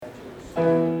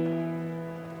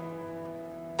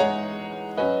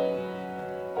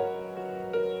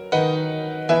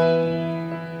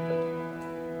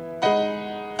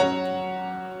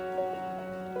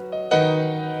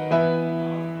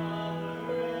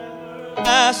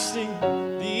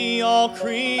The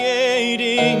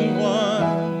all-creating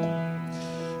one,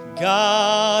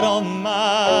 God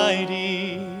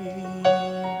Almighty,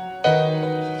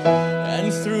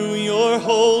 and through your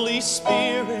Holy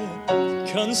Spirit,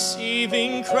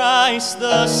 conceiving Christ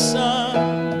the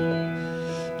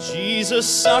Son,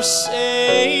 Jesus our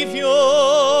Savior.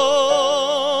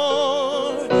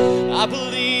 I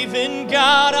believe in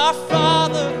God our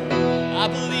Father, I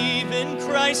believe in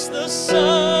Christ the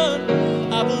Son,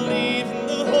 I believe in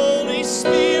the Holy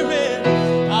Spirit,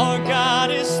 our God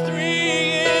is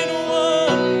three in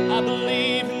one. I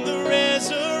believe in the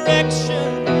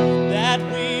resurrection, that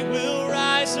we will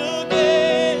rise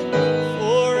again,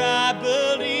 for I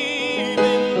believe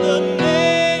in the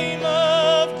name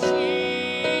of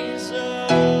Jesus.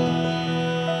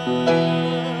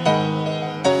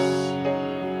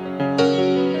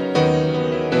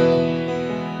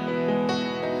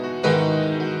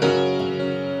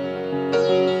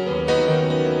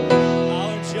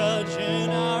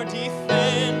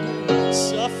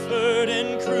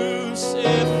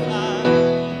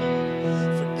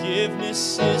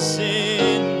 Is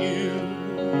in you,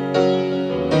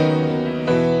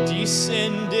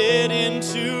 descended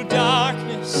into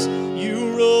darkness,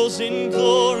 you rose in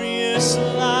glorious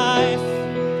life,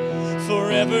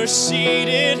 forever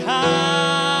seated high.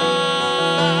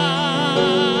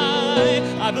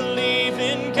 I believe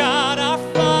in God our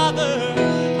Father,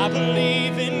 I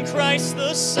believe in Christ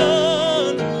the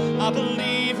Son, I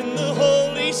believe in the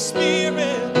Holy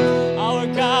Spirit, our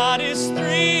God is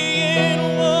three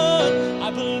in one. I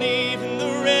believe in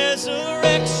the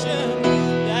resurrection,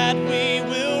 that we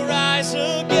will rise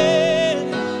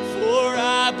again, for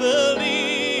I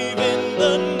believe in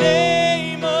the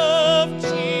name of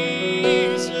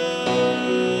Jesus.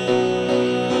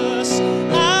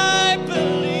 I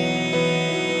believe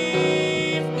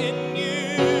in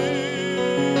you.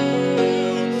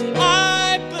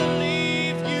 I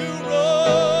believe you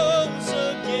rose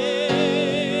again.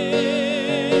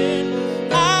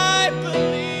 I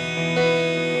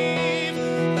believe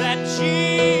that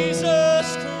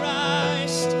Jesus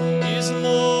Christ is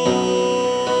Lord.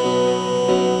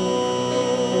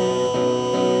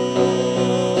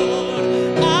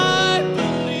 I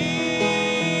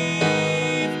believe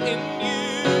in you.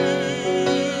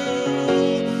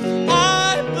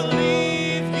 I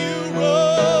believe you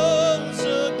rose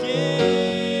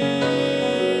again.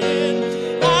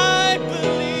 I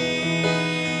believe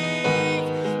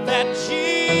that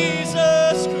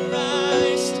Jesus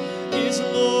Christ is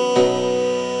Lord.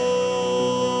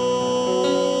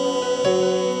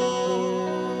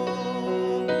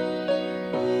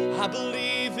 I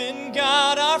believe in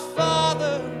God our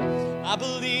Father, I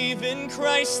believe in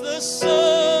Christ the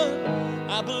Son,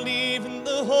 I believe in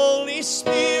the Holy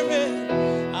Spirit,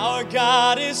 our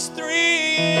God is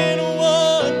three in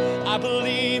one. I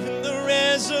believe in the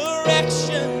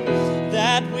resurrection,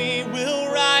 that we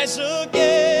will rise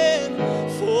again,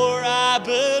 for I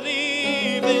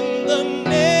believe in the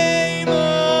name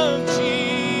of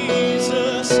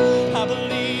Jesus. I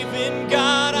believe in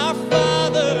God our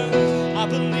Father, I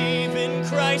believe in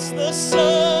Christ the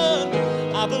Son,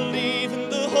 I believe in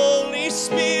the Holy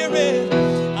Spirit,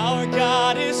 our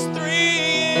God is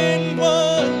three in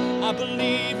one. I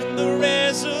believe in the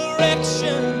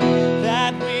resurrection,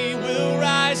 that we will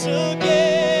rise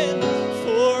again,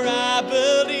 for I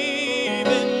believe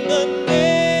in the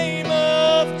name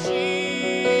of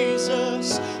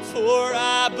Jesus, for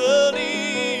I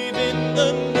believe in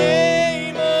the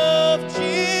name of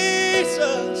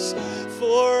Jesus,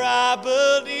 for I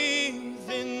believe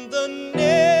in the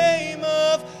name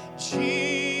of Jesus.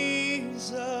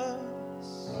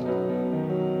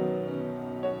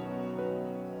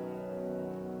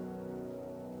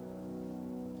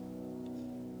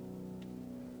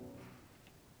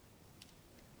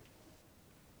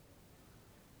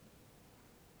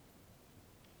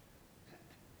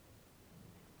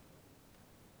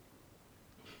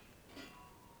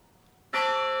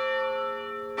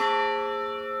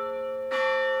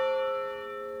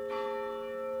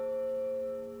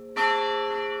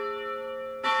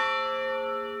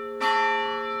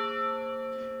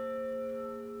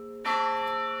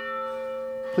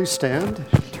 Please stand,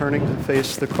 turning to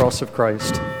face the cross of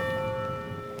Christ.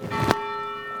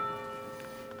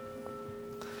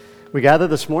 We gather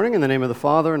this morning in the name of the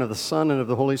Father, and of the Son, and of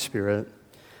the Holy Spirit.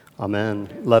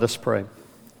 Amen. Let us pray.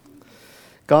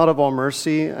 God of all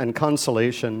mercy and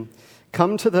consolation,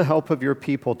 Come to the help of your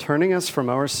people, turning us from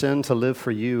our sin to live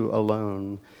for you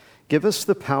alone. Give us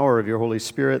the power of your Holy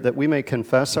Spirit that we may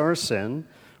confess our sin,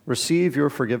 receive your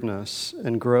forgiveness,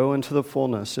 and grow into the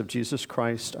fullness of Jesus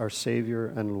Christ, our Savior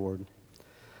and Lord.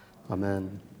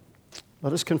 Amen.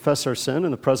 Let us confess our sin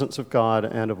in the presence of God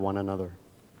and of one another.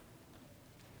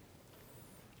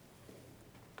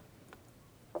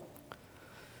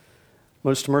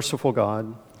 Most merciful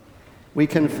God, we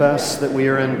confess that we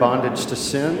are in bondage to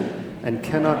sin and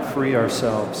cannot free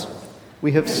ourselves.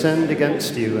 We have sinned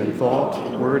against you in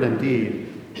thought, word, and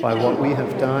deed, by what we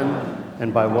have done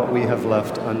and by what we have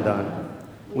left undone.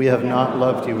 We have not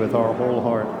loved you with our whole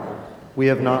heart. We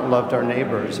have not loved our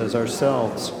neighbors as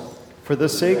ourselves. For the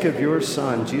sake of your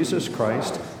Son, Jesus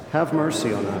Christ, have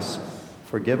mercy on us.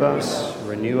 Forgive us,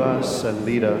 renew us, and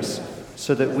lead us,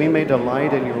 so that we may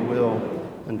delight in your will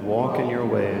and walk in your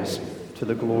ways, to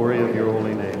the glory of your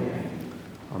holy name.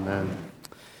 Amen.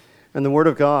 And the Word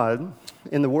of God,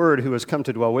 in the Word who has come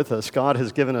to dwell with us, God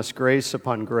has given us grace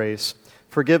upon grace,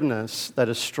 forgiveness that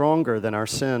is stronger than our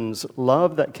sins,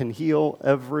 love that can heal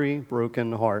every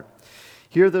broken heart.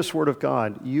 Hear this word of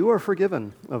God. You are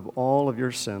forgiven of all of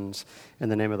your sins. In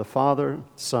the name of the Father,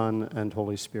 Son, and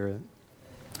Holy Spirit.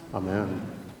 Amen.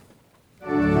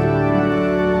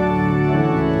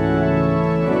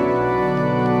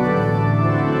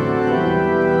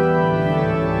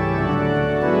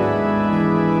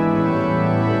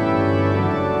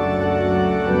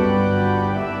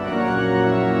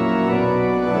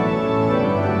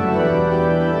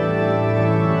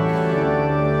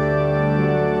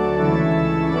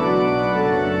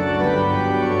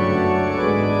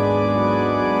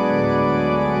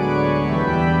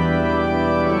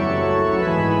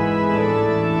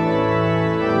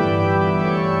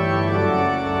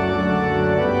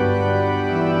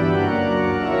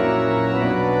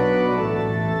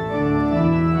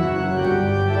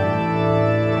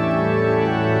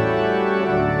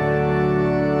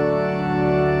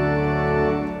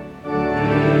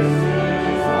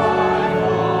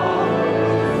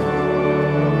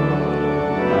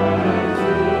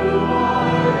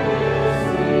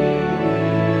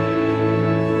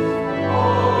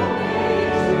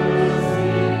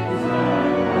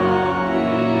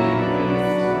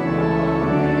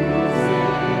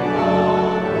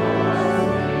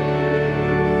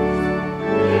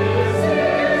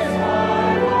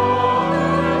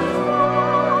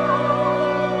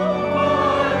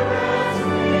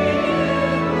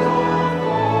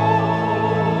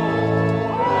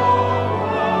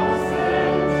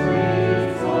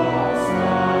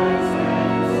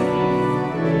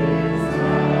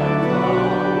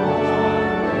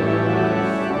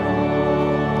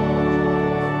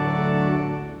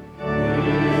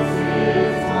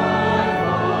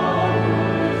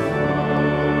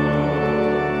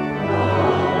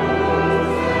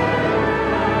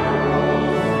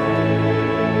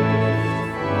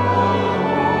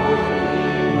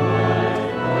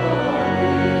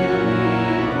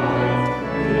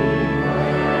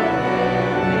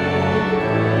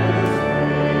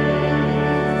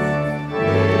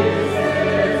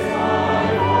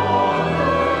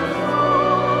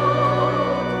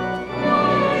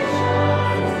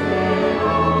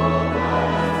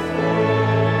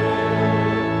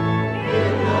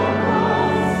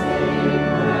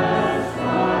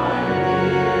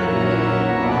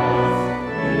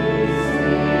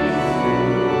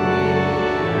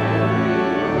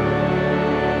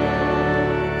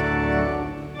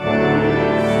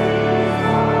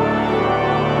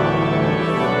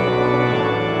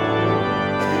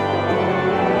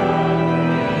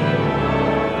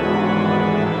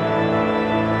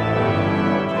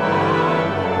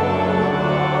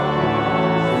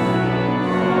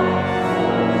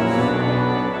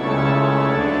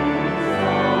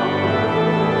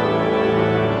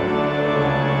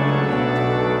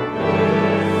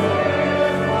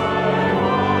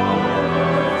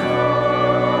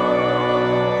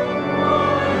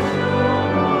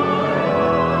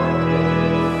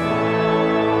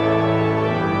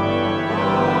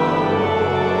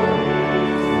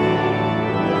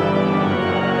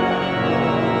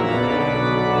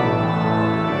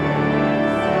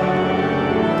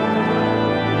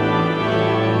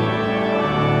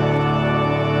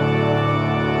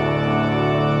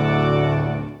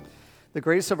 The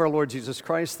grace of our Lord Jesus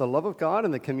Christ, the love of God,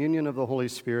 and the communion of the Holy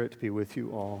Spirit be with you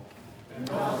all.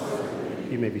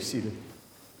 You may be seated.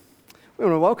 We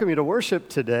want to welcome you to worship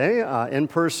today, in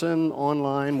person,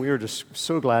 online. We are just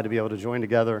so glad to be able to join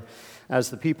together as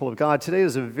the people of God. Today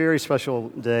is a very special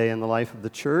day in the life of the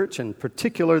church, in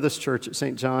particular this church at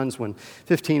St. John's, when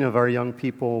 15 of our young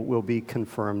people will be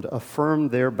confirmed, affirm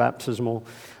their baptismal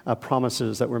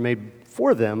promises that were made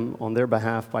for them on their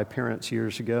behalf by parents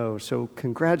years ago. So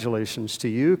congratulations to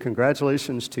you,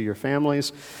 congratulations to your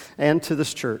families, and to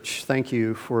this church. Thank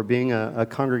you for being a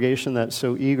congregation that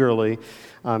so eagerly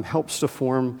helps to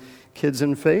form kids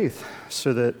in faith,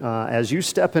 so that as you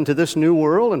step into this new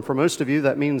world, and for most of you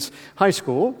that means high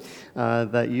school,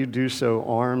 that you do so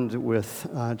armed with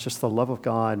just the love of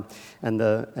God and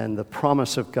the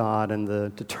promise of God and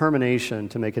the determination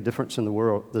to make a difference in the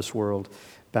world, this world,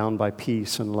 bound by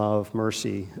peace and love,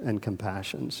 mercy and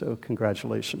compassion. So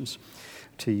congratulations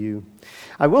to you.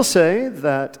 I will say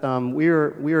that we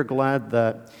are glad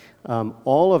that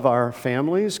all of our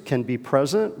families can be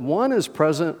present. One is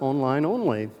present online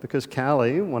only because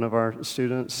Callie, one of our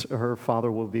students, her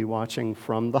father will be watching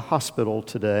from the hospital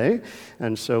today.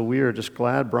 And so we are just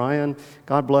glad. Brian,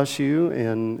 God bless you,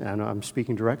 and I'm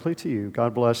speaking directly to you.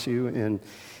 God bless you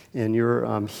in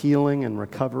your healing and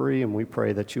recovery, and we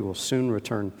pray that you will soon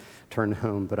return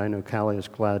home. But I know Callie is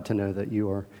glad to know that you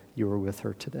are with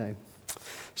her today.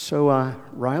 So,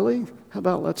 Riley, how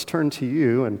about let's turn to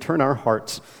you and turn our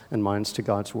hearts and minds to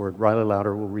God's Word. Riley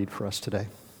Louder will read for us today.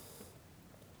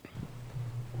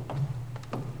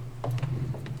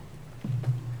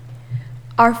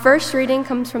 Our first reading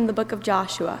comes from the book of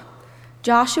Joshua.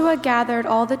 Joshua gathered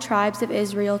all the tribes of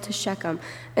Israel to Shechem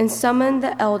and summoned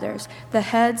the elders, the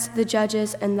heads, the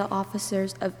judges, and the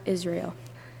officers of Israel.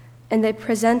 And they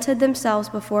presented themselves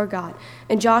before God.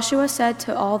 And Joshua said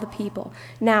to all the people,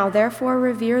 "Now therefore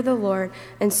revere the Lord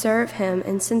and serve him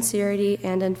in sincerity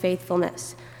and in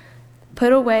faithfulness.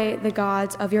 Put away the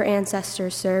gods of your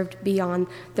ancestors served beyond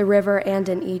the river and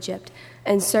in Egypt,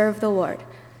 and serve the Lord.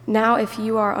 Now if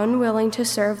you are unwilling to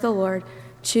serve the Lord,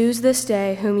 choose this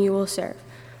day whom you will serve,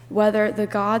 whether the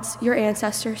gods your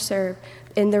ancestors served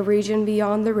in the region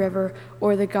beyond the river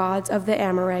or the gods of the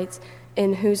Amorites,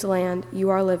 in whose land you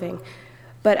are living.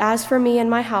 But as for me and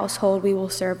my household, we will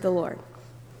serve the Lord."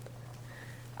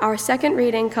 Our second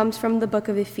reading comes from the book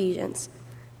of Ephesians.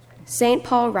 St.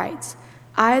 Paul writes,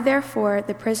 "I, therefore,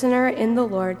 the prisoner in the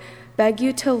Lord, beg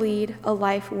you to lead a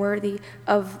life worthy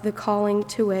of the calling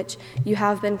to which you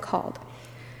have been called,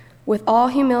 with all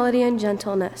humility and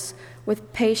gentleness,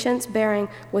 with patience bearing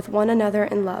with one another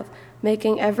in love,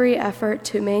 making every effort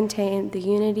to maintain the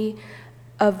unity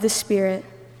of the Spirit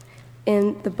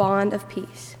in the bond of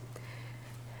peace.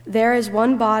 There is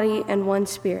one body and one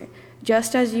Spirit,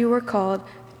 just as you were called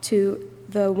to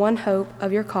the one hope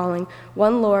of your calling,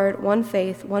 one Lord, one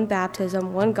faith, one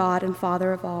baptism, one God and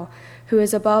Father of all, who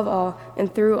is above all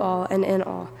and through all and in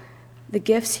all. The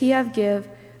gifts he have give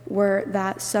were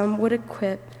that some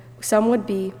would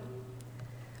be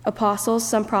apostles,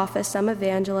 some prophets, some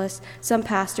evangelists, some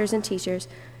pastors and teachers,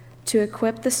 to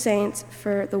equip the saints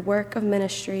for the work of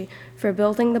ministry, for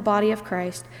building the body of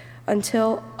Christ,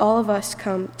 until all of us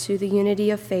come to the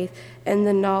unity of faith and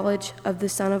the knowledge of the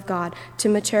Son of God, to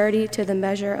maturity, to the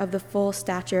measure of the full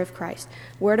stature of Christ."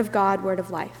 Word of God, word of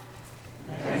life.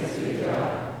 Thanks be to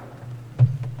God.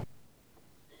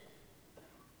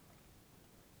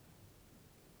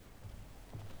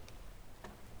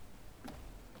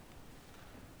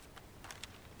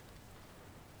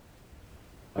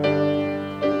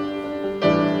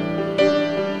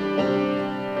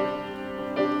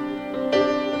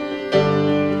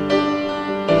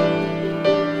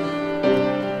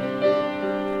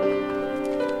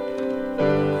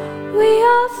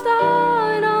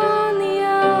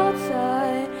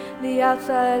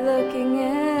 Outside looking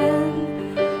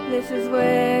in, this is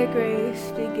where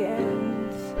grace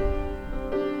begins.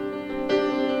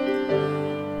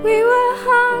 We were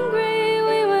hungry,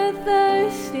 we were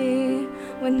thirsty,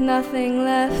 with nothing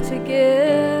left to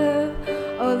give,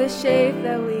 oh, the shape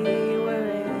that we were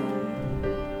in.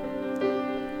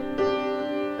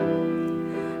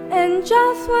 And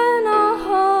just when our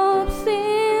hope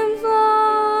seems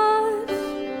lost,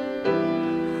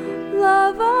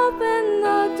 love opened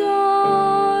the door.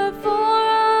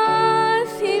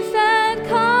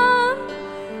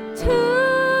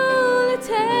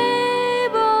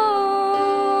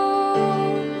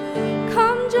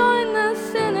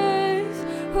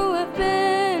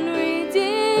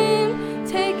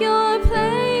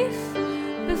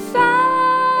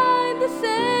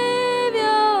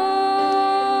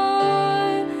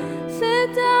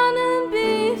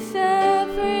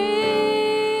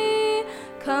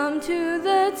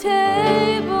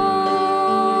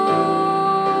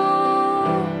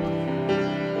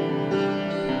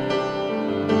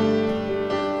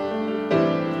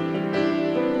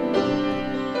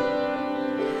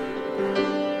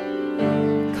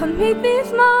 Meet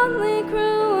these motley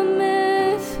crew of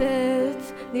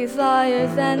misfits, these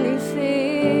liars and these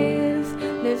thieves.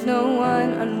 There's no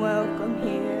one unwelcome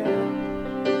here.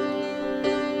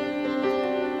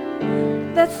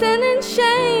 That sin and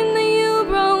shame that you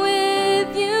brought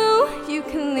with you, you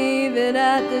can leave it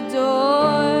at the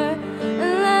door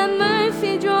and let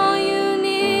mercy draw you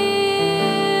near.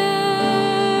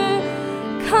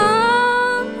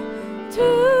 Come to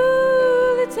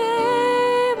the table.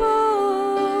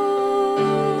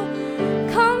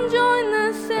 Come join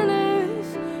the sinners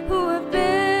who have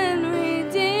been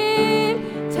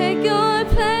redeemed. Take your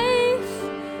place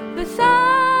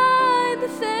beside the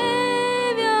Savior.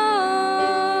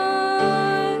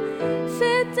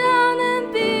 Sit down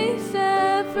and be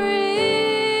set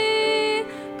free.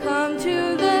 Come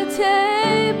to the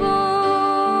table.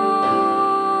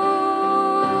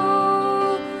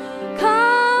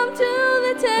 Come to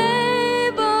the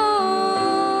table.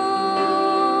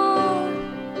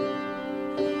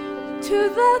 To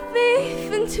the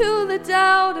thief and to the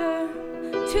doubter,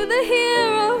 to the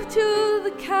hero, to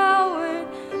the coward,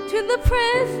 to the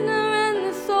prisoner and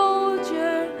the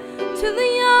soldier, to the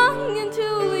young and to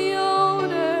the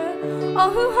older,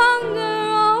 all who hunger,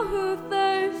 all who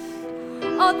thirst,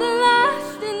 all the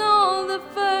last and all the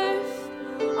first,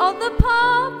 all the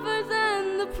paupers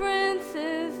and the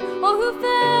princes, all who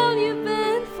failed, you've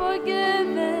been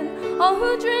forgiven, all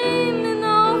who dream and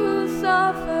all who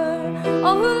suffer,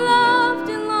 all who loved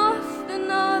and lost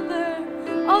another,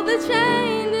 all the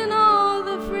chained and all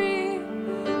the free,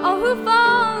 all who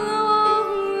follow, all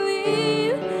who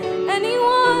leave,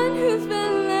 anyone who's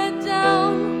been let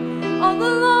down, all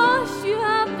the lost, you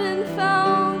have been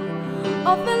found,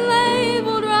 often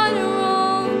labeled right or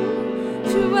wrong,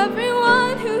 to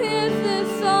everyone who hears this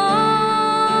song.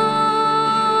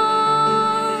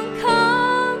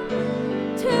 Come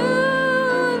to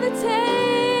the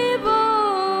table.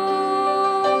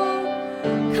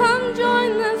 Come join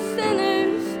the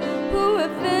sinners who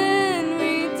have been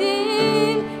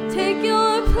redeemed. Take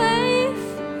your place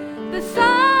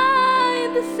beside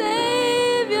the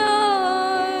Savior.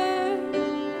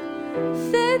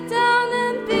 Sit down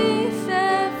and be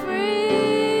set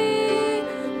free.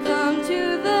 Come to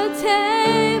the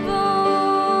table.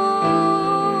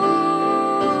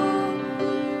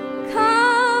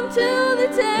 Come to the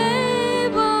table.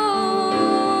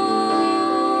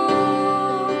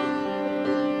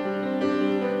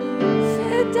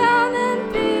 Sit down and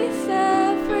be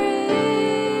set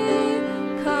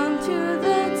free. Come to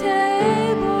the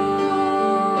table.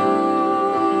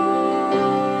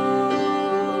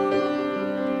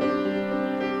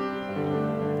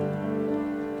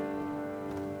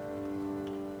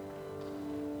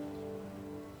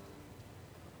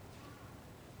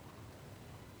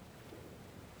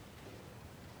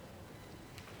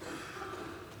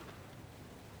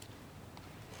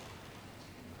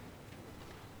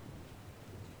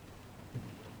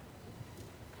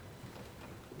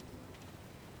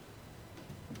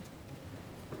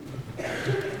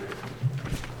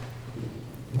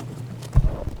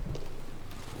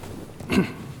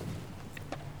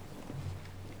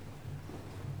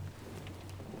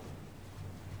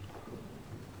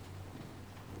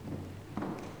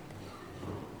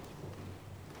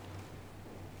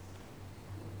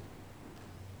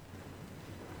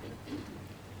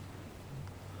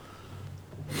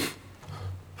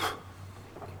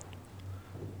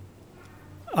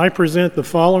 I present the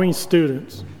following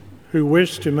students who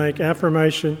wish to make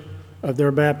affirmation of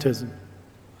their baptism: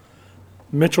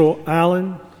 Mitchell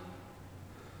Allen,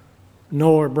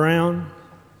 Noah Brown,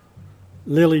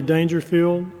 Lily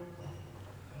Dangerfield,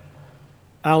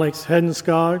 Alex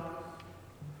Hedenskog,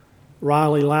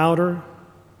 Riley Lauder,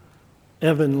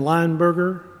 Evan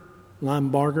Linebarger,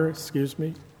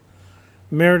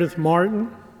 Meredith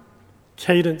Martin,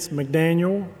 Cadence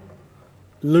McDaniel,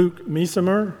 Luke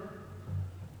Miesemer,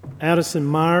 Addison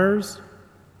Myers,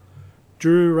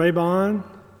 Drew Raybon,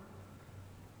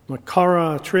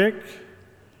 Makara Trick,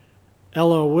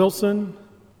 Ella Wilson,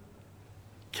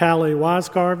 Callie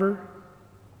Wisecarver,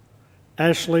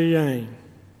 Ashley Yang.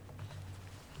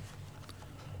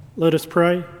 Let us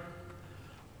pray.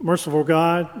 Merciful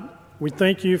God, we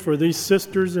thank you for these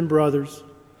sisters and brothers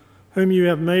whom you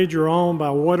have made your own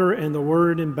by water and the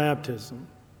word in baptism.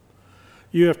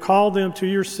 You have called them to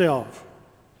yourself,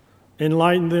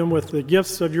 enlightened them with the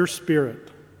gifts of your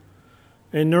Spirit,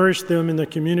 and nourished them in the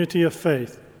community of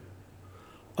faith.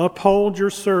 Uphold your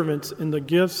servants in the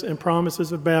gifts and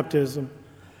promises of baptism,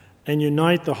 and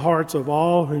unite the hearts of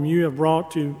all whom you have brought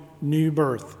to new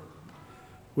birth.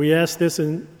 We ask this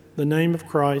in the name of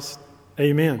Christ.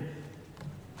 Amen.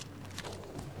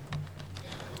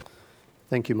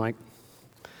 Thank you, Mike.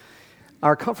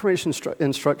 Our confirmation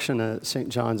instruction at St.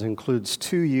 John's includes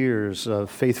 2 years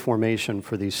of faith formation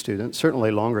for these students,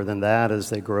 certainly longer than that as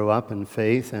they grow up in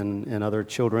faith and in other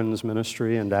children's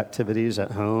ministry and activities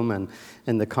at home and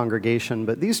in the congregation.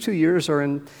 But these 2 years are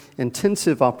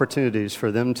intensive opportunities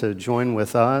for them to join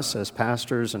with us as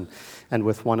pastors and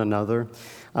with one another.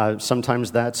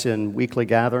 Sometimes that's in weekly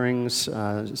gatherings.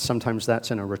 Sometimes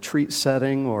that's in a retreat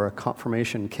setting or a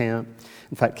confirmation camp.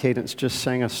 In fact, Cadence just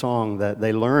sang a song that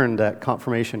they learned at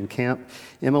confirmation camp.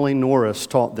 Emily Norris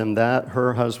taught them that.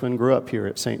 Her husband grew up here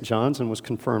at St. John's and was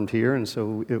confirmed here, and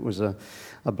so it was a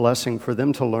blessing for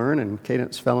them to learn, and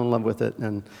Cadence fell in love with it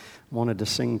and wanted to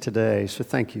sing today. So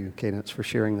thank you, Cadence, for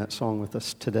sharing that song with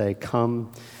us today.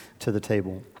 Come to the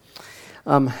table.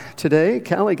 Today,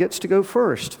 Callie gets to go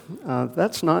first.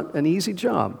 That's not an easy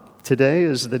job. Today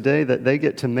is the day that they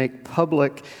get to make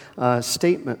public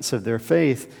statements of their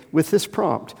faith with this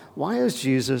prompt: why is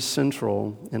Jesus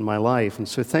central in my life? And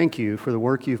so thank you for the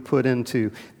work you've put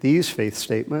into these faith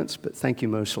statements, but thank you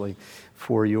mostly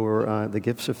for your the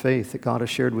gifts of faith that God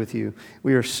has shared with you.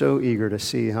 We are so eager to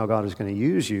see how God is going to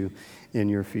use you in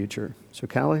your future. So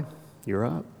Callie, you're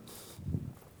up.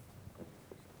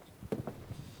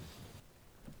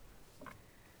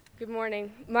 Good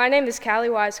morning. My name is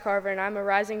Callie Wise-Carver, and I'm a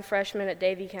rising freshman at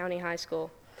Davie County High School.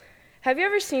 Have you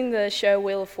ever seen the show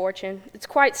Wheel of Fortune? It's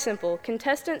quite simple.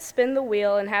 Contestants spin the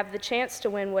wheel and have the chance to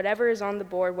win whatever is on the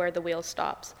board where the wheel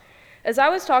stops. As I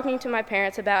was talking to my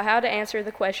parents about how to answer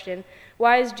the question,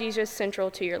 why is Jesus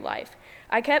central to your life?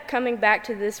 I kept coming back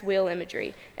to this wheel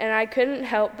imagery, and I couldn't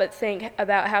help but think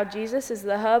about how Jesus is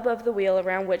the hub of the wheel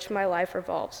around which my life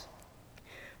revolves.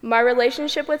 My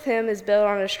relationship with him is built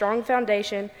on a strong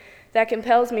foundation that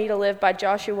compels me to live by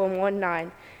Joshua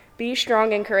 1:9. Be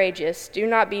strong and courageous. Do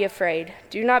not be afraid.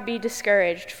 Do not be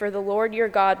discouraged, for the Lord your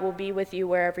God will be with you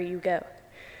wherever you go.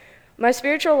 My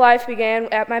spiritual life began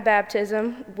at my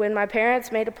baptism when my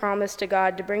parents made a promise to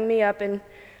God to bring me up in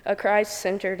a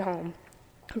Christ-centered home,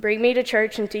 bring me to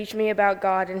church and teach me about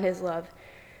God and his love.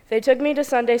 They took me to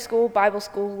Sunday school, Bible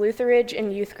school, Lutheridge,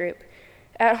 and youth group.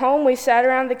 At home, we sat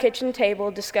around the kitchen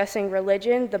table discussing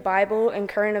religion, the Bible, and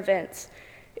current events.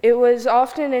 It was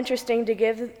often interesting to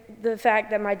give the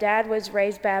fact that my dad was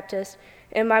raised Baptist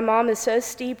and my mom is so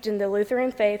steeped in the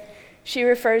Lutheran faith, she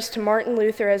refers to Martin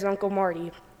Luther as Uncle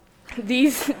Marty.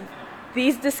 These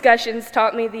discussions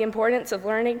taught me the importance of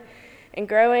learning and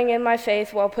growing in my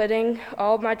faith while putting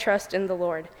all my trust in the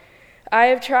Lord. I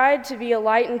have tried to be a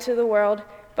light into the world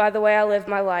by the way I live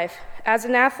my life. As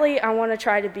an athlete, I want to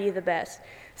try to be the best.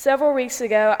 Several weeks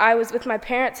ago, I was with my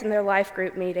parents in their life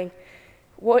group meeting.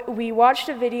 We watched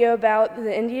a video about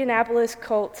the Indianapolis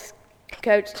Colts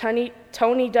coach Tony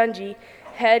Dungy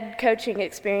head coaching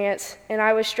experience, and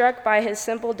I was struck by his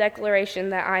simple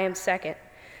declaration that I am second.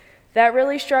 That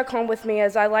really struck home with me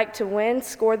as I like to win,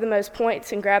 score the most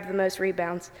points, and grab the most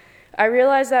rebounds. I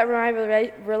realized that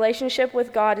my relationship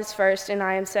with God is first and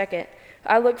I am second.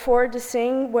 I look forward to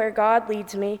seeing where God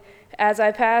leads me as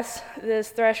I pass this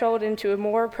threshold into a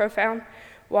more profound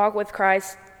walk with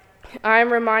Christ. I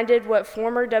am reminded what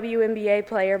former WNBA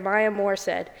player Maya Moore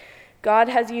said: God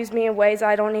has used me in ways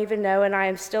I don't even know, and I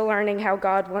am still learning how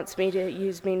God wants me to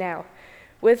use me now.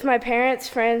 With my parents,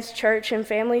 friends, church, and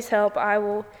family's help,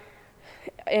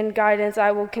 and guidance,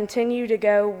 I will continue to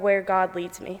go where God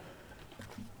leads me.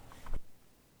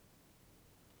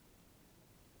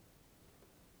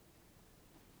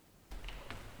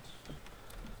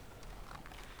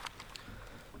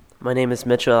 My name is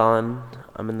Mitchell Allen.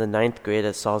 I'm in the 9th grade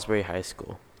at Salisbury High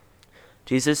School.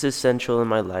 Jesus is central in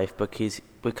my life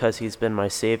because he's been my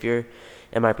Savior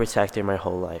and my protector my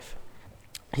whole life.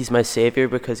 He's my Savior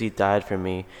because he died for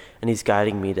me, and he's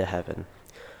guiding me to heaven.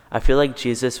 I feel like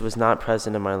Jesus was not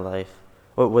present in my life,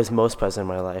 or was most present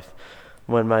in my life,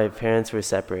 when my parents were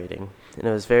separating, and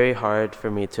it was very hard for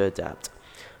me to adapt.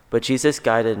 But Jesus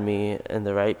guided me in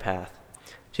the right path.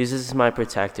 Jesus is my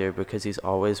protector because he's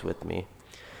always with me,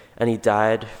 and he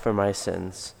died for my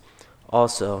sins.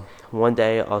 Also, one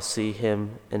day I'll see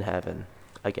him in heaven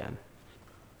again.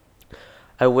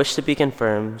 I wish to be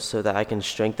confirmed so that I can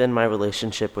strengthen my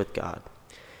relationship with God.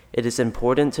 It is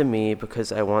important to me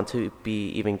because I want to be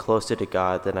even closer to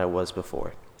God than I was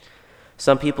before.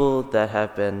 Some people that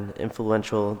have been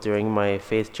influential during my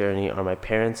faith journey are my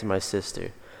parents and my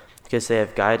sister, because they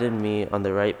have guided me on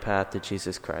the right path to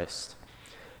Jesus Christ.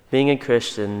 Being a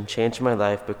Christian changed my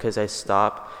life because I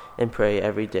stop and pray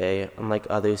every day, unlike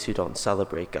others who don't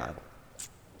celebrate God.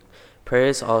 Prayer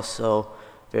is also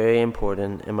very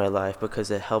important in my life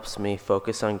because it helps me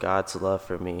focus on God's love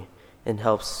for me and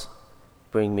helps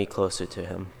bring me closer to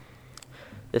him.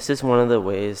 This is one of the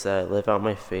ways that I live out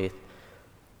my faith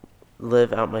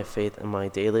in my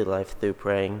daily life through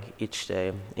praying each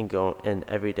day and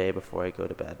every day before I go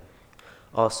to bed.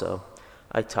 Also,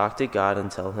 I talk to God and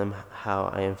tell him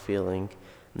how I am feeling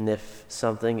and if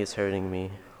something is hurting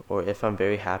me or if I'm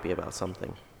very happy about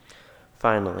something.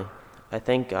 Finally, I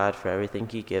thank God for everything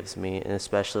he gives me, and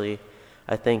especially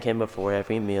I thank him before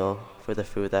every meal for the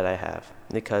food that I have,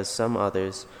 because some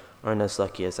others aren't as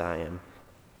lucky as I am.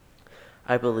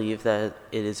 I believe that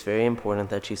it is very important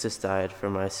that Jesus died for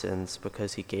my sins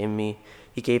because he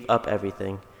gave up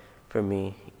everything for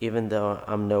me, even though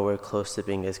I'm nowhere close to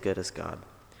being as good as God.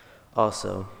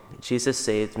 Also, Jesus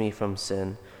saved me from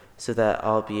sin so that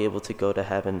I'll be able to go to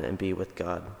heaven and be with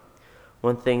God.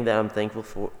 One thing that I'm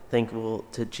thankful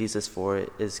to Jesus for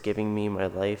is giving me my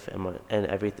life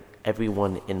and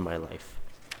everyone in my life.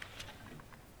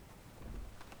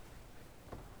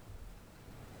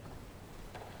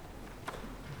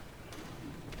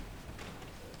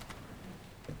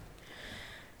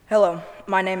 Hello,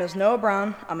 my name is Noah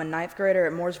Brown. I'm a 9th grader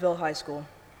at Mooresville High School.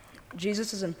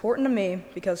 Jesus is important to me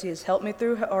because he has helped me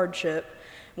through hardship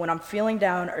when I'm feeling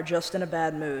down or just in a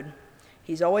bad mood.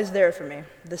 He's always there for me.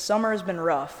 This summer has been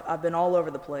rough. I've been all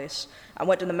over the place. I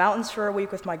went to the mountains for a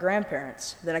week with my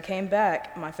grandparents. Then I came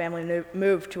back. My family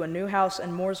moved to a new house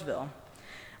in Mooresville.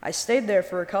 I stayed there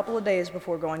for a couple of days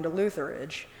before going to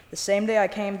Lutheridge. The same day I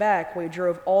came back, we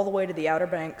drove all the way to the Outer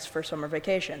Banks for summer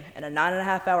vacation, and a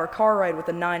 9.5-hour car ride with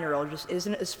a 9-year-old just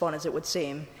isn't as fun as it would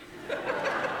seem.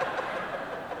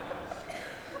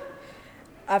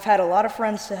 I've had a lot of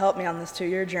friends to help me on this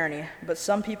 2-year journey, but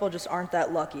some people just aren't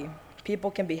that lucky.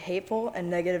 People can be hateful and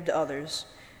negative to others.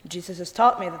 Jesus has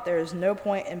taught me that there is no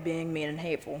point in being mean and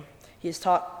hateful. He has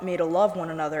taught me to love one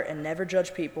another and never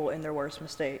judge people in their worst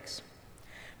mistakes.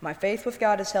 My faith with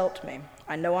God has helped me.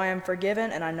 I know I am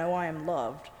forgiven and I know I am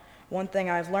loved. One thing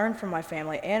I've learned from my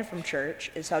family and from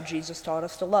church is how Jesus taught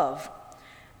us to love.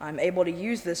 I'm able to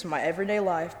use this in my everyday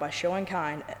life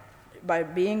by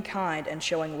being kind and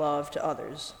showing love to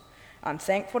others. I'm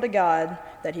thankful to God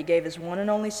that he gave his one and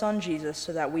only Son, Jesus,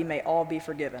 so that we may all be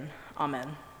forgiven.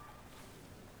 Amen.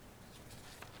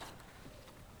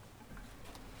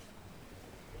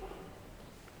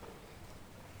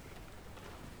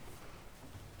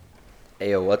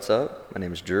 Hey, yo, what's up? My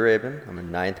name is Drew Rabin. I'm a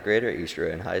 9th grader at East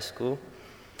Rowan High School.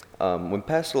 When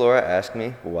Pastor Laura asked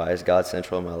me, why is God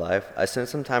central in my life, I spent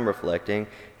some time reflecting,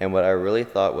 and what I really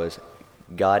thought was,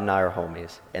 God and I are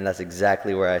homies, and that's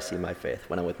exactly where I see my faith,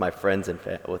 when I'm with my friends and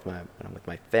when I'm with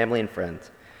my family and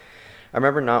friends. I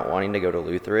remember not wanting to go to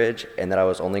Lutheridge, and that I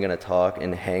was only going to talk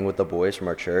and hang with the boys from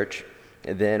our church.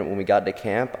 And then when we got to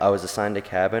camp, I was assigned a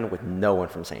cabin with no one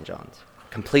from St. John's,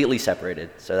 completely separated,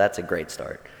 so that's a great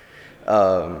start.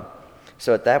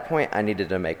 So at that point, I needed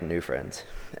to make new friends.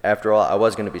 After all, I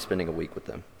was going to be spending a week with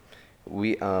them.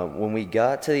 When we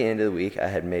got to the end of the week, I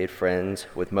had made friends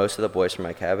with most of the boys from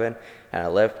my cabin, and I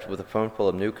left with a phone full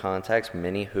of new contacts,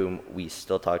 many whom we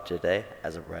still talk to today,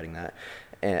 as of writing that.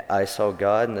 And I saw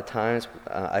God in those times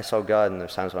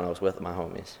when I was with my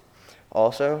homies.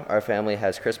 Also, our family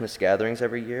has Christmas gatherings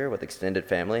every year with extended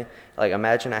family. Like,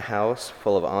 imagine a house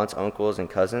full of aunts, uncles, and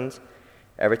cousins.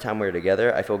 Every time we're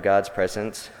together, I feel God's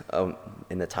presence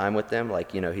in the time with them,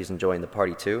 like, he's enjoying the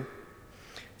party too.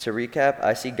 To recap,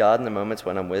 I see God in the moments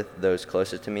when I'm with those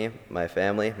closest to me, my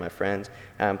family, my friends,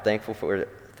 and I'm thankful for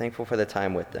the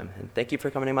time with them. And thank you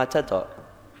for coming to my TED Talk.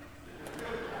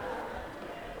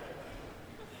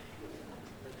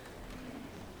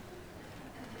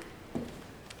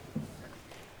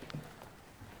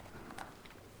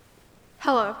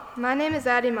 Hello, my name is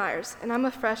Addie Myers, and I'm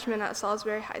a freshman at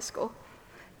Salisbury High School.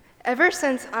 Ever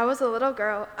since I was a little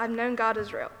girl, I've known God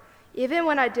is real, even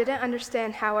when I didn't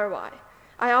understand how or why.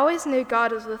 I always knew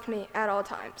God was with me at all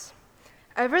times.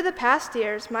 Over the past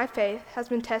years, my faith has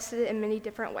been tested in many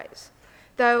different ways,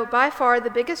 though by far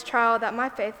the biggest trial that my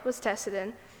faith was tested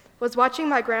in was watching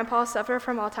my grandpa suffer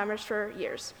from Alzheimer's for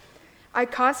years. I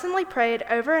constantly prayed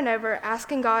over and over,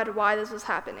 asking God why this was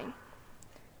happening.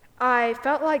 I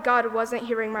felt like God wasn't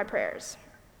hearing my prayers.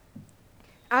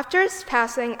 After his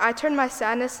passing, I turned my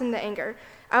sadness into anger.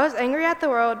 I was angry at the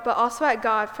world, but also at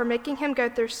God for making him go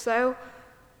through so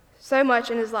much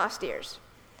in his last years.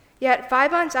 Yet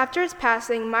 5 months after his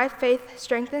passing, my faith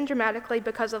strengthened dramatically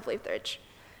because of Lutheridge.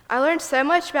 I learned so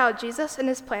much about Jesus and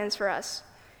his plans for us.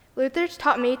 Lutheridge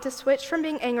taught me to switch from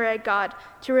being angry at God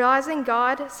to realizing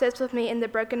God sits with me in the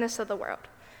brokenness of the world.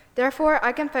 Therefore,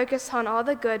 I can focus on all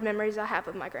the good memories I have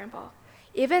of my grandpa.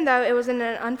 Even though it was in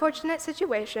an unfortunate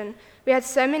situation, we had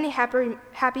so many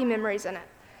happy memories in it.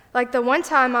 Like the one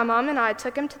time my mom and I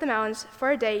took him to the mountains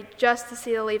for a day just to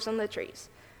see the leaves on the trees.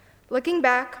 Looking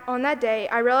back on that day,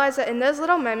 I realized that in those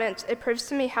little moments, it proves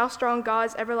to me how strong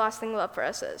God's everlasting love for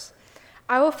us is.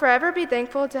 I will forever be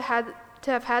thankful to have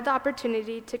had the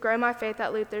opportunity to grow my faith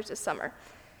at Luther's this summer.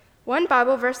 One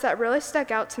Bible verse that really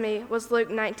stuck out to me was Luke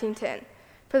 19:10.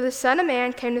 For the Son of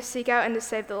Man came to seek out and to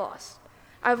save the lost.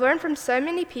 I've learned from so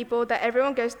many people that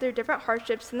everyone goes through different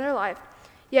hardships in their life,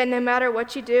 yet no matter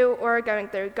what you do or are going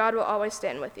through, God will always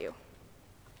stand with you.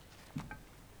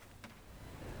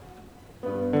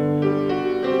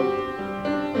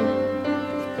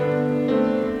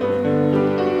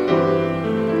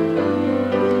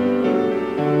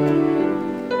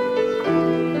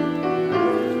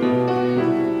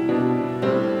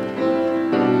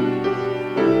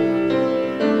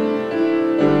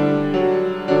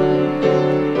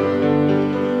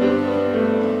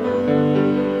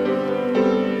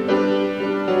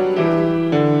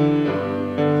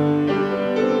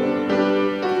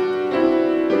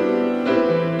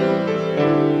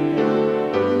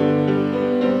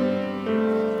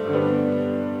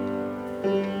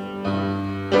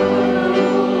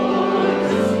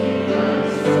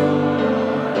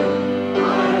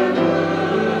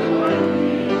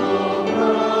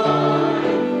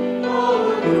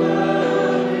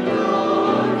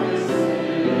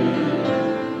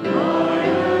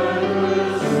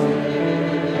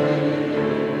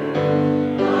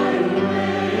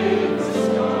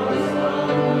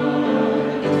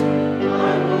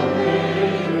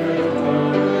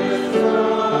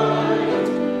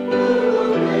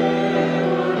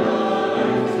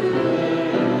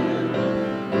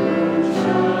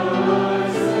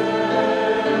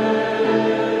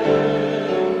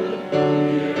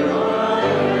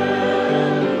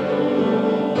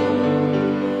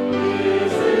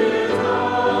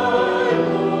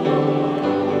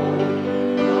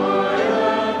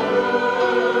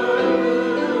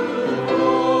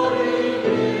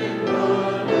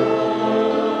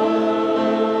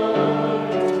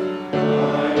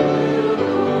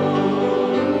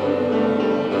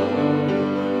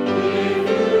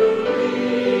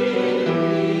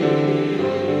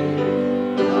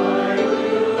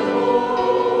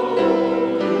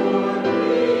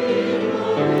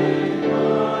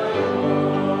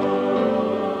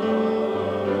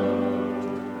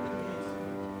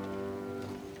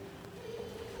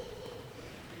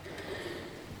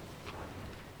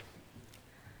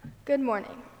 Good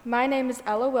morning. My name is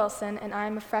Ella Wilson, and I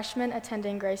am a freshman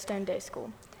attending Greystone Day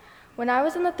School. When I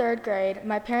was in the 3rd grade,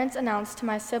 my parents announced to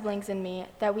my siblings and me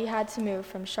that we had to move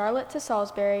from Charlotte to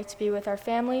Salisbury to be with our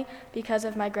family because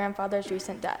of my grandfather's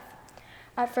recent death.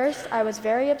 At first, I was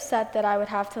very upset that I would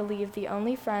have to leave the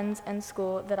only friends and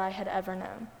school that I had ever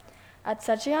known. At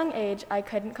such a young age, I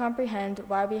couldn't comprehend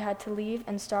why we had to leave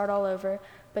and start all over,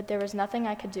 but there was nothing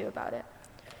I could do about it.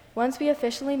 Once we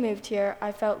officially moved here,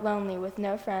 I felt lonely with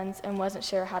no friends and wasn't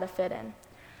sure how to fit in.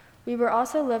 We were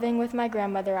also living with my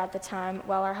grandmother at the time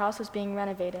while our house was being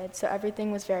renovated, so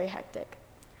everything was very hectic.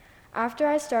 After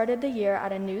I started the year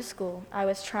at a new school, I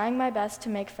was trying my best to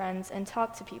make friends and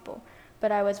talk to people,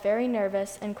 but I was very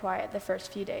nervous and quiet the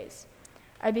first few days.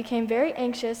 I became very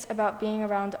anxious about being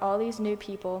around all these new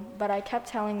people, but I kept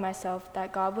telling myself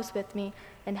that God was with me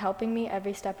and helping me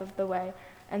every step of the way,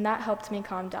 and that helped me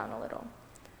calm down a little.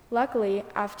 Luckily,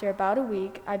 after about a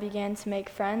week, I began to make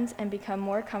friends and become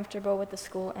more comfortable with the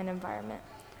school and environment.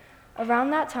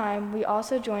 Around that time, we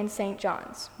also joined St.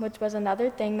 John's, which was another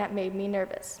thing that made me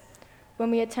nervous.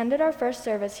 When we attended our first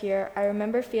service here, I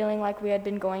remember feeling like we had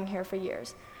been going here for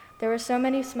years. There were so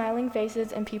many smiling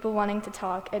faces and people wanting to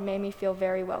talk, it made me feel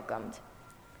very welcomed.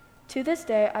 To this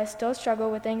day, I still struggle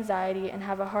with anxiety and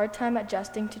have a hard time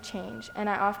adjusting to change, and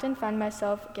I often find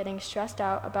myself getting stressed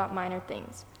out about minor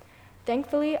things.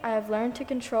 Thankfully, I have learned to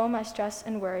control my stress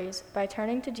and worries by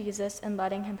turning to Jesus and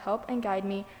letting him help and guide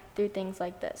me through things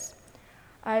like this.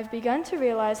 I have begun to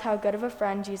realize how good of a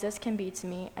friend Jesus can be to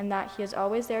me and that he is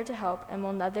always there to help and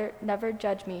will never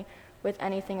judge me with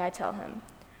anything I tell him.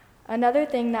 Another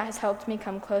thing that has helped me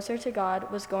come closer to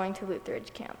God was going to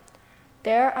Lutheridge Camp.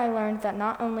 There, I learned that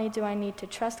not only do I need to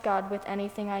trust God with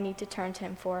anything I need to turn to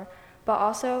him for, but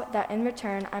also that in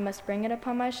return I must bring it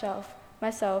upon myself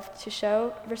to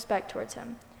show respect towards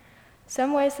him.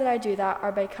 Some ways that I do that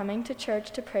are by coming to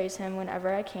church to praise him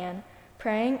whenever I can,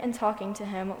 praying and talking to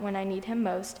him when I need him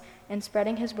most, and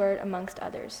spreading his word amongst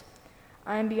others.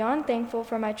 I am beyond thankful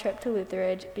for my trip to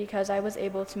Lutheridge because I was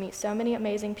able to meet so many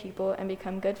amazing people and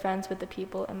become good friends with the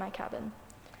people in my cabin.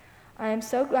 I am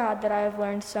so glad that I have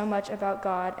learned so much about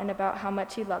God and about how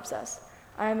much he loves us.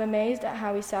 I am amazed at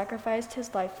how he sacrificed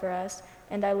his life for us,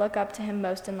 and I look up to him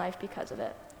most in life because of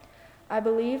it. I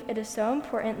believe it is so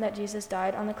important that Jesus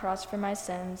died on the cross for my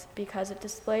sins because it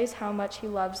displays how much he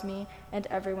loves me and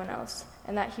everyone else,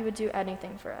 and that he would do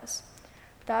anything for us.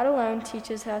 That alone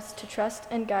teaches us to trust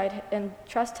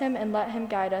him and let him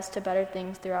guide us to better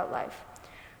things throughout life.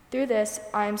 Through this,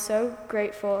 I am so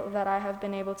grateful that I have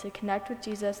been able to connect with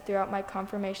Jesus throughout my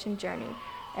confirmation journey,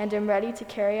 and am ready to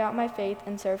carry out my faith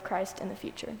and serve Christ in the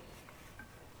future.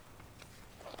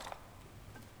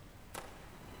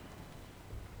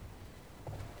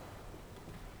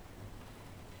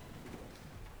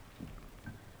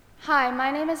 Hi,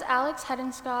 my name is Alex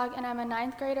Hedenskog, and I'm a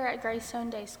 9th grader at Greystone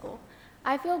Day School.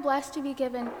 I feel blessed to be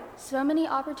given so many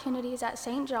opportunities at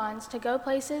St. John's to go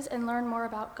places and learn more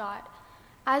about God.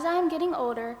 As I am getting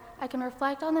older, I can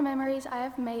reflect on the memories I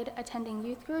have made attending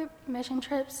youth group, mission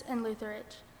trips, and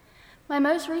Lutheridge. My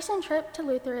most recent trip to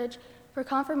Lutheridge for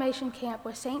confirmation camp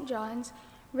with St. John's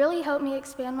really helped me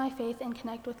expand my faith and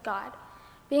connect with God.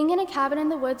 Being in a cabin in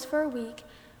the woods for a week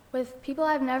with people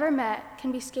I've never met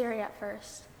can be scary at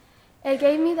first. It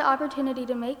gave me the opportunity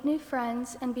to make new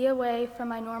friends and be away from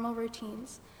my normal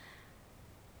routines.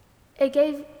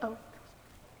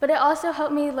 But it also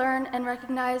helped me learn and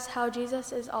recognize how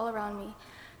Jesus is all around me.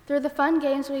 Through the fun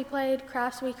games we played,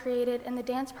 crafts we created, and the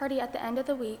dance party at the end of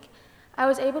the week, I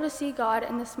was able to see God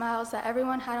in the smiles that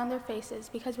everyone had on their faces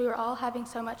because we were all having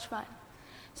so much fun.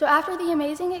 So after the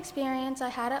amazing experience I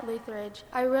had at Lutheridge,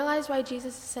 I realized why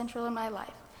Jesus is central in my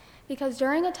life. Because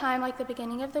during a time like the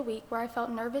beginning of the week where I felt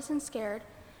nervous and scared,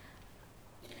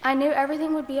 I knew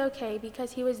everything would be okay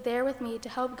because he was there with me to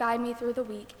help guide me through the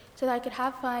week so that I could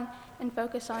have fun and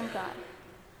focus on God.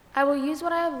 I will use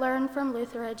what I have learned from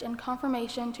Lutheridge and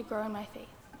confirmation to grow in my faith.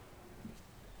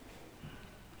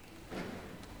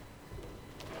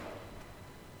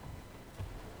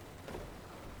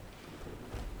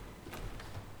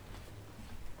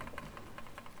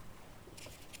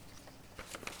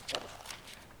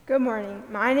 Good morning.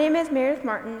 My name is Meredith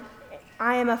Martin.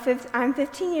 I'm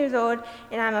 15 years old,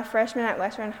 and I'm a freshman at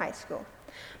West Run High School.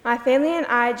 My family and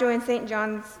I joined St.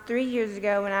 John's 3 years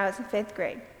ago when I was in 5th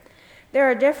grade. There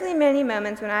are definitely many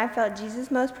moments when I felt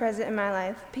Jesus most present in my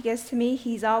life, because to me,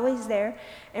 he's always there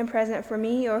and present for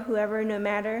me or whoever, no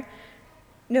matter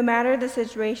the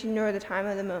situation nor the time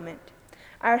of the moment.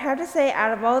 I would have to say,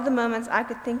 out of all the moments I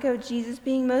could think of Jesus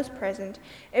being most present,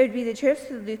 it would be the trips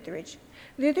to Lutheridge.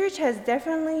 Lutheridge has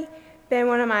definitely been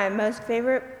one of my most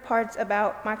favorite parts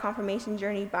about my confirmation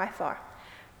journey by far.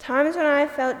 Times when I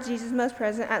felt Jesus most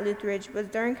present at Lutheridge was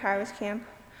during Kairos Camp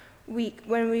week,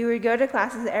 when we would go to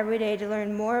classes every day to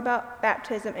learn more about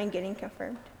baptism and getting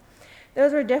confirmed.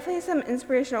 Those were definitely some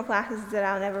inspirational classes that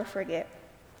I'll never forget,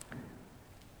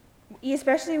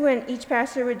 especially when each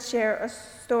pastor would share a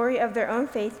story of their own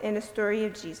faith and a story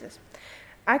of Jesus.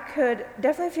 I could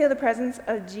definitely feel the presence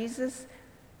of Jesus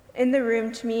in the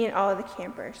room to me and all of the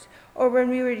campers, or when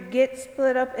we would get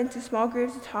split up into small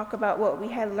groups to talk about what we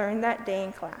had learned that day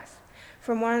in class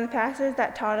from one of the pastors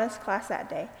that taught us class that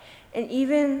day, and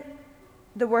even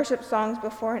the worship songs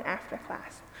before and after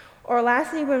class. Or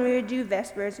lastly, when we would do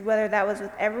Vespers, whether that was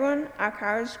with everyone, our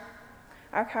cowers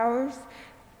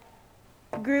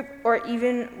group, or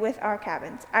even with our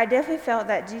cabins. I definitely felt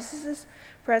that Jesus'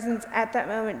 presence at that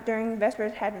moment during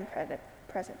Vespers had been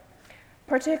present.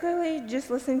 Particularly just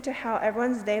listening to how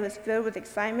everyone's day was filled with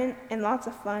excitement and lots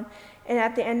of fun. And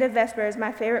at the end of Vespers,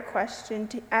 my favorite question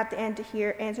at the end to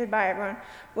hear answered by everyone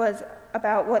was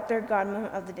about what their God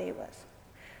moment of the day was.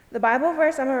 The Bible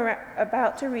verse I'm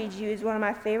about to read you is one of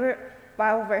my favorite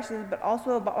Bible verses, but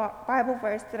also a Bible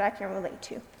verse that I can relate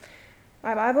to.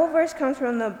 My Bible verse comes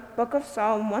from the book of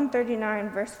Psalm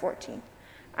 139, verse 14.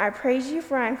 I praise you,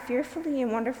 for I am fearfully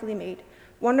and wonderfully made.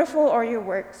 Wonderful are your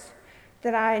works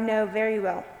that I know very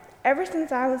well. Ever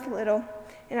since I was little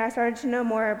and I started to know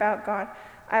more about God,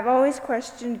 I've always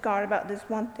questioned God about this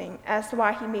one thing, as to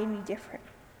why he made me different.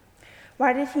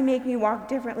 Why did he make me walk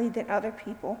differently than other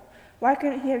people? Why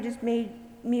couldn't he have just made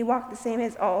me walk the same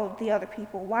as all the other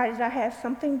people? Why did I have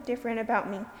something different about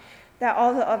me that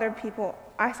all the other people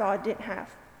I saw didn't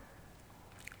have?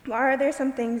 Why are there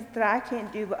some things that I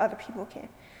can't do but other people can?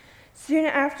 Soon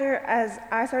after, as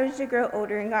I started to grow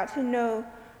older and got to know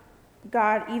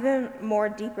God even more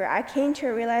deeper, I came to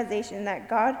a realization that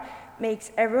God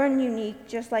makes everyone unique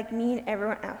just like me and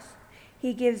everyone else.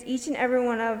 He gives each and every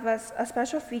one of us a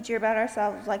special feature about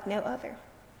ourselves like no other.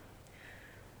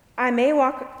 I may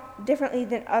walk differently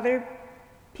than other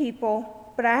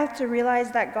people, but I have to realize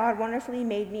that God wonderfully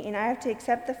made me, and I have to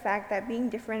accept the fact that being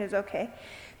different is okay,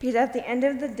 because at the end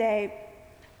of the day,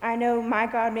 I know my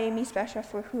God made me special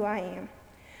for who I am.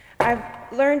 I've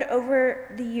learned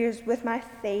over the years with my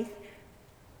faith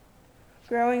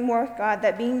growing more with God,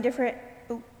 that being different,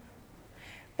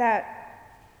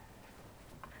 that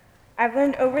I've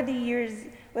learned over the years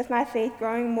with my faith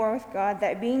growing more with God,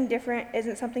 that being different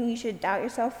isn't something you should doubt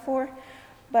yourself for,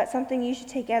 but something you should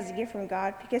take as a gift from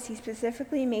God, because he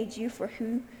specifically made you for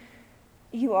who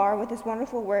you are with his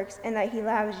wonderful works, and that he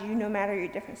loves you no matter your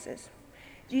differences.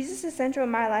 Jesus is central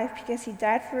in my life because he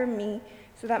died for me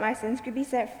so that my sins could be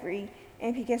set free,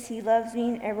 and because he loves me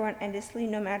and everyone endlessly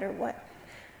no matter what.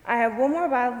 I have one more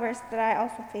Bible verse that I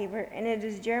also favor, and it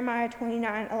is Jeremiah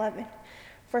 29:11.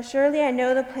 For surely I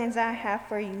know the plans that I have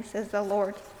for you, says the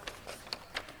Lord.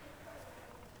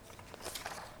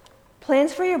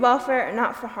 Plans for your welfare and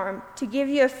not for harm, to give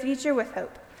you a future with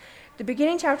hope. The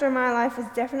beginning chapter of my life was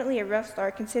definitely a rough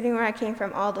start, considering where I came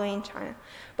from all the way in China.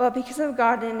 But because of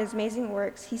God and his amazing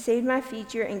works, he saved my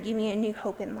future and gave me a new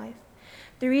hope in life.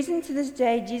 The reason to this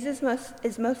day Jesus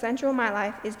is most central in my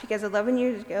life is because 11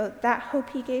 years ago, that hope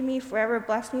he gave me forever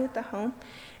blessed me with a home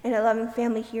and a loving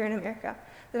family here in America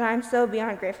that I am so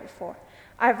beyond grateful for.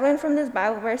 I've learned from this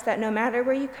Bible verse that no matter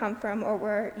where you come from or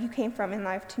where you came from in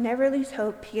life, to never lose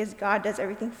hope because God does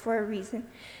everything for a reason,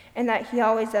 and that he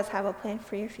always does have a plan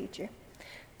for your future.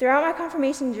 Throughout my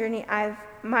confirmation journey,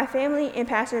 my family and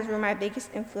pastors were my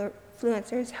biggest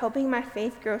influencers, helping my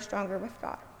faith grow stronger with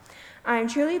God. I am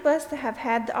truly blessed to have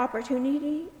had the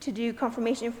opportunity to do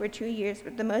confirmation for 2 years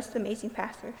with the most amazing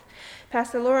pastors,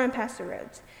 Pastor Laura and Pastor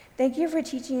Rhodes. Thank you for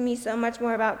teaching me so much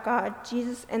more about God,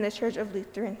 Jesus, and the Church of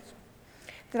Lutherans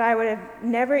that I would have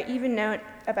never even known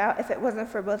about if it wasn't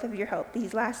for both of your help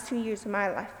these last 2 years of my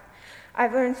life.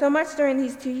 I've learned so much during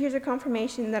these 2 years of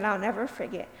confirmation that I'll never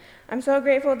forget. I'm so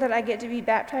grateful that I get to be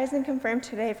baptized and confirmed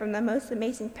today from the most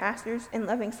amazing pastors and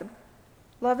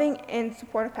loving and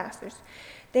supportive pastors.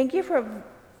 Thank you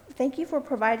for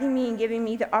providing me and giving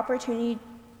me the opportunity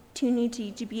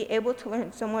to be able to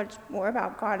learn so much more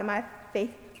about God and my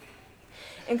faith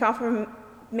and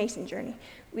confirmation journey.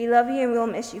 We love you and we'll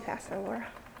miss you, Pastor Laura.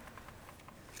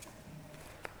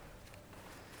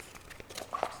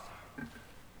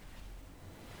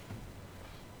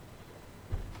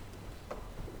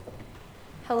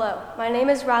 Hello, my name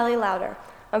is Riley Louder.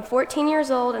 I'm 14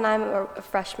 years old and I'm a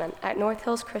freshman at North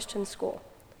Hills Christian School.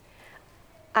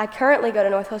 I currently go to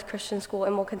North Hills Christian School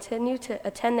and will continue to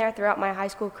attend there throughout my high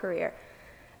school career.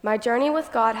 My journey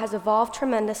with God has evolved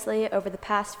tremendously over the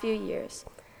past few years.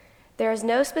 There is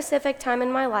no specific time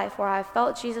in my life where I have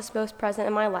felt Jesus most present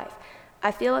in my life.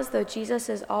 I feel as though Jesus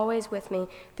is always with me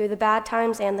through the bad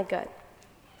times and the good.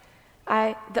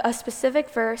 A specific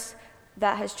verse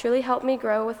that has truly helped me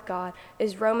grow with God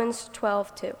is Romans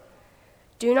 12:2.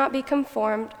 Do not be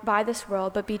conformed by this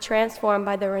world, but be transformed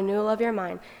by the renewal of your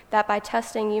mind, that by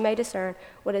testing you may discern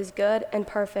what is good and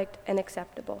perfect and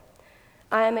acceptable.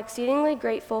 I am exceedingly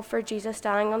grateful for Jesus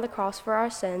dying on the cross for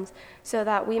our sins so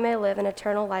that we may live an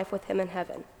eternal life with him in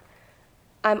heaven.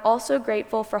 I'm also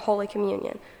grateful for Holy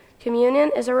Communion.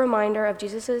 Communion is a reminder of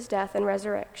Jesus' death and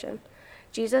resurrection.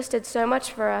 Jesus did so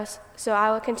much for us, so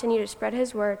I will continue to spread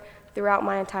his word throughout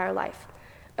my entire life.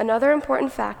 Another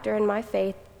important factor in my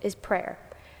faith is prayer.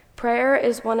 Prayer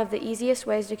is one of the easiest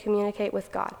ways to communicate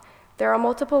with God. There are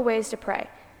multiple ways to pray.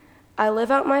 I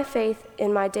live out my faith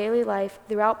in my daily life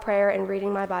throughout prayer and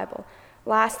reading my Bible.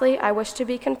 Lastly, I wish to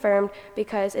be confirmed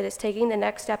because it is taking the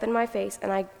next step in my faith,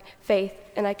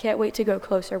 and I can't wait to go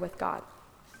closer with God.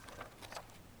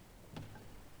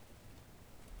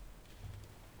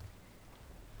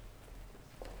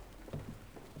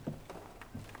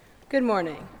 Good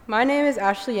morning. My name is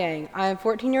Ashley Yang. I am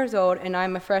 14 years old and I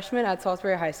am a freshman at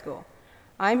Salisbury High School.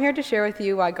 I am here to share with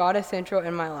you why God is central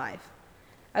in my life.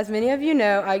 As many of you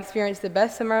know, I experienced the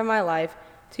best summer of my life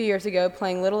 2 years ago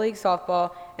playing Little League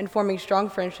softball and forming strong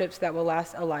friendships that will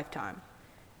last a lifetime.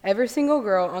 Every single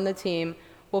girl on the team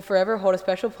will forever hold a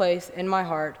special place in my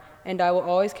heart, and I will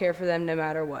always care for them no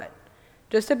matter what.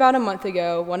 Just about a month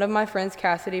ago, one of my friends,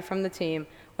 Cassidy, from the team,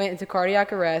 went into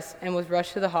cardiac arrest and was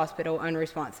rushed to the hospital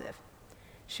unresponsive.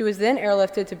 She was then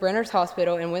airlifted to Brenner's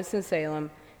Hospital in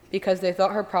Winston-Salem because they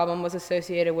thought her problem was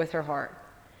associated with her heart.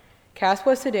 Cass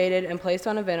was sedated and placed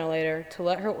on a ventilator to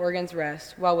let her organs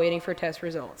rest while waiting for test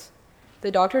results.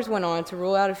 The doctors went on to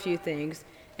rule out a few things,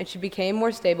 and she became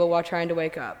more stable while trying to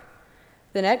wake up.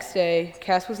 The next day,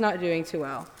 Cass was not doing too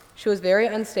well. She was very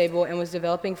unstable and was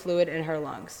developing fluid in her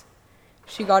lungs.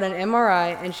 She got an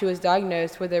MRI and she was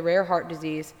diagnosed with a rare heart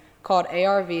disease called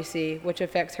ARVC, which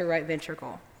affects her right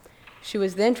ventricle. She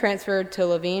was then transferred to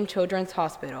Levine Children's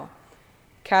Hospital.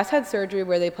 Cass had surgery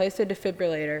where they placed a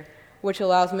defibrillator, which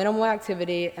allows minimal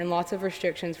activity and lots of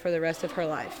restrictions for the rest of her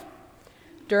life.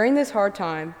 During this hard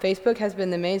time, Facebook has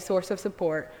been the main source of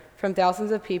support from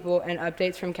thousands of people and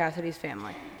updates from Cassidy's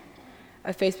family.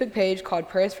 a Facebook page called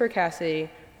Prayers for Cassidy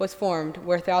was formed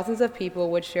where thousands of people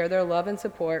would share their love and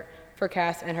support for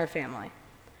Cass and her family.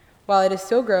 While it is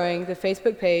still growing, the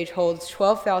Facebook page holds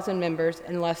 12,000 members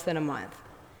in less than a month.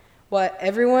 What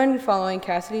everyone following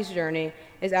Cassidy's journey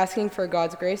is asking for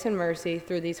God's grace and mercy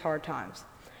through these hard times.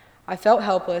 I felt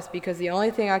helpless because the only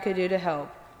thing I could do to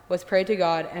help was pray to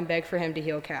God and beg for him to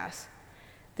heal Cass.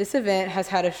 This event has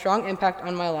had a strong impact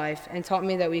on my life and taught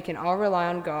me that we can all rely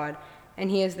on God and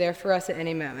he is there for us at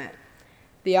any moment.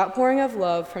 The outpouring of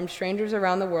love from strangers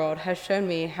around the world has shown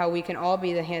me how we can all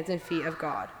be the hands and feet of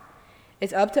God.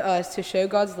 It's up to us to show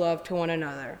God's love to one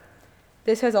another.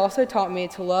 This has also taught me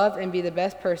to love and be the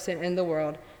best person in the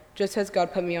world, just as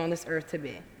God put me on this earth to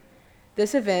be.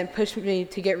 This event pushed me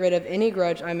to get rid of any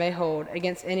grudge I may hold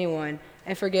against anyone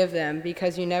and forgive them,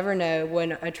 because you never know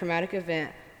when a traumatic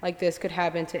event like this could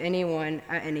happen to anyone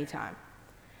at any time.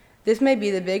 This may be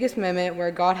the biggest moment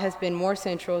where God has been more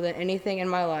central than anything in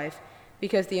my life,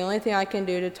 because the only thing I can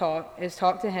do is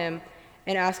talk to him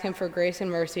and ask him for grace and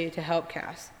mercy to help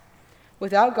Cass.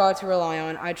 Without God to rely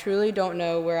on, I truly don't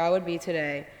know where I would be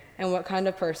today and what kind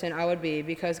of person I would be,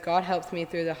 because God helps me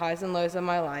through the highs and lows of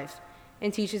my life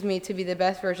and teaches me to be the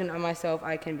best version of myself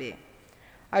I can be.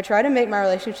 I try to make my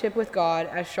relationship with God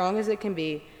as strong as it can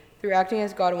be through acting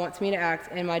as God wants me to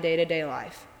act in my day-to-day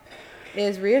life. It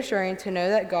is reassuring to know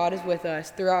that God is with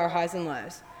us throughout our highs and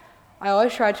lows. I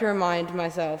always try to remind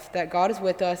myself that God is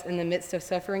with us in the midst of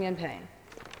suffering and pain.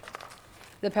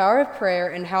 The power of prayer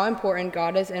and how important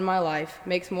God is in my life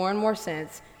makes more and more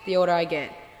sense the older I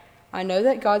get. I know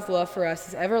that God's love for us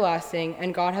is everlasting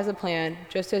and God has a plan,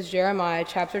 just as Jeremiah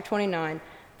chapter 29,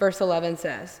 verse 11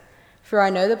 says, "For I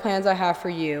know the plans I have for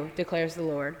you, declares the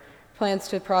Lord, plans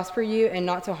to prosper you and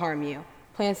not to harm you,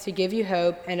 plans to give you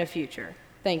hope and a future."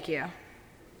 Thank you.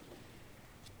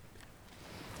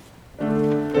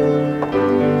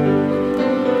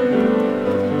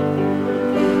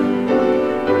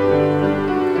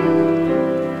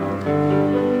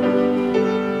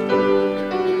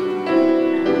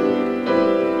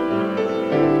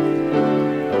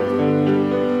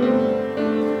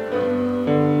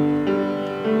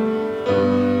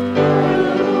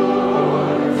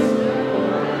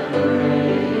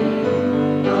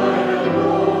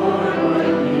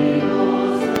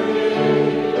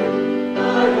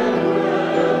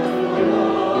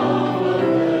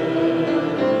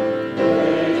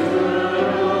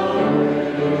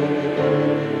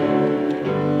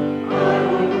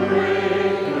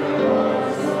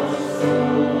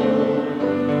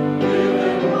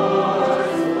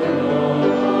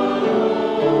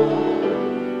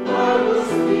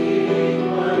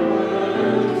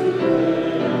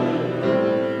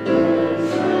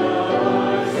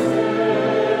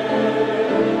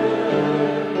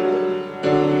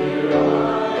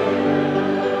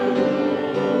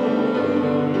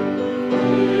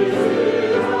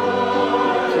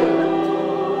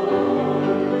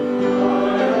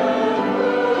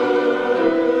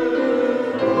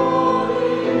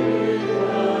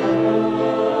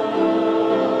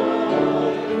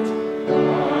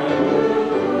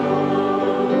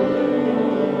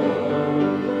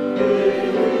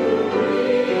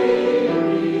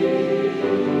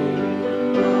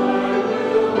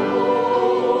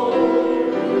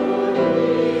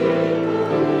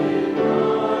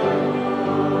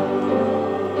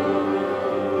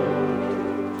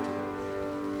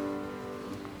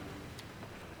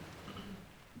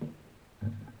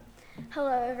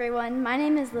 Hello, everyone. My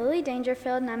name is Lily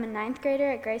Dangerfield, and I'm a 9th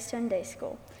grader at Greystone Day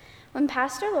School. When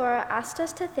Pastor Laura asked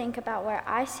us to think about where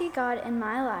I see God in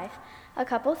my life, a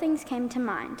couple things came to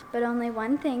mind, but only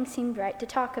one thing seemed right to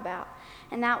talk about,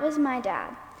 and that was my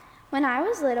dad. When I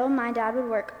was little, my dad would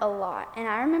work a lot, and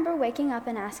I remember waking up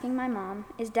and asking my mom,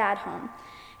 "Is Dad home?"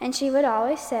 And she would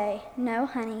always say, "No,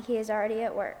 honey, he is already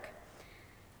at work."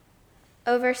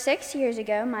 Over 6 years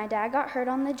ago, my dad got hurt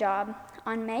on the job.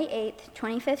 On May 8th,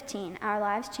 2015, our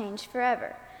lives changed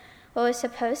forever. What was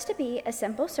supposed to be a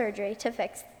simple surgery to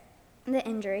fix the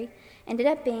injury ended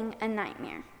up being a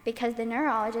nightmare because the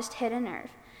neurologist hit a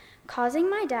nerve, causing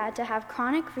my dad to have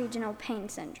chronic regional pain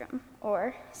syndrome,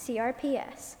 or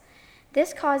CRPS.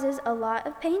 This causes a lot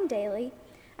of pain daily.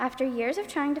 After years of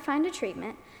trying to find a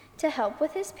treatment to help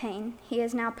with his pain, he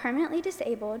is now permanently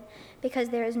disabled because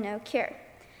there is no cure.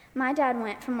 My dad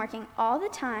went from working all the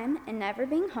time and never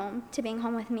being home to being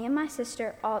home with me and my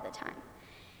sister all the time.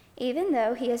 Even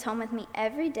though he is home with me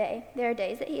every day, there are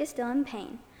days that he is still in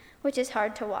pain, which is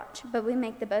hard to watch, but we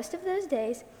make the most of those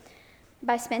days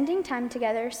by spending time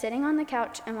together, sitting on the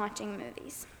couch and watching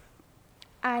movies.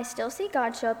 I still see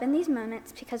God show up in these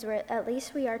moments because at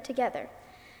least we are together.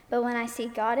 But when I see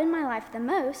God in my life the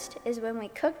most is when we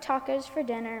cook tacos for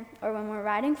dinner, or when we're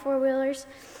riding four-wheelers,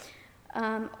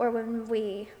 or when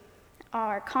we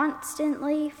are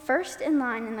constantly first in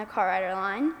line in the car rider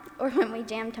line, or when we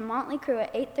jam to Motley Crue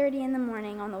at 8:30 in the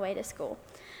morning on the way to school,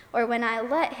 or when I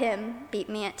let him beat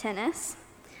me at tennis,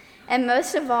 and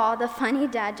most of all, the funny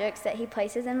dad jokes that he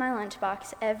places in my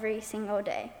lunchbox every single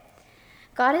day.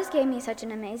 God has gave me such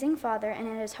an amazing father, and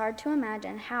it is hard to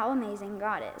imagine how amazing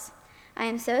God is. I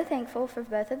am so thankful for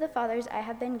both of the fathers I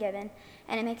have been given,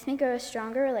 and it makes me grow a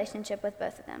stronger relationship with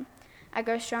both of them. I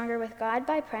grow stronger with God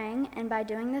by praying, and by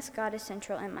doing this, God is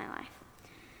central in my life.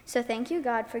 So thank you,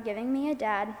 God, for giving me a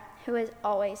dad who is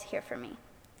always here for me.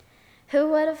 Who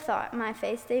would have thought my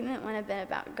faith statement would have been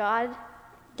about God,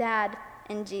 Dad,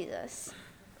 and Jesus?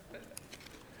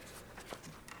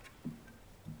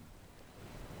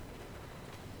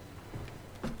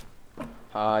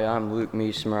 Hi, I'm Luke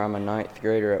Meesmer. I'm a 9th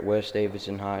grader at West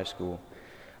Davidson High School.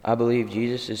 I believe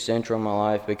Jesus is central in my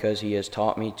life because he has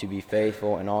taught me to be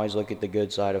faithful and always look at the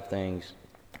good side of things.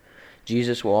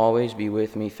 Jesus will always be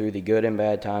with me through the good and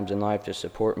bad times in life to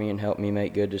support me and help me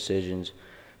make good decisions.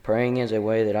 Praying is a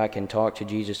way that I can talk to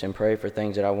Jesus and pray for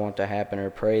things that I want to happen, or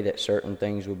pray that certain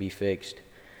things will be fixed.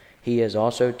 He has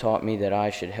also taught me that I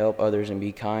should help others and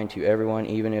be kind to everyone,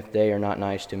 even if they are not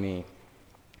nice to me.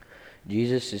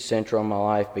 Jesus is central in my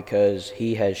life because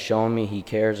he has shown me he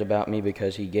cares about me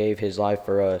because he gave his life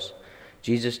for us.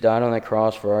 Jesus died on the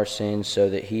cross for our sins so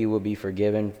that we will be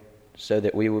forgiven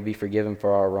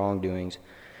for our wrongdoings.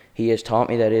 He has taught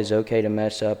me that it is okay to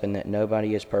mess up and that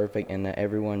nobody is perfect and that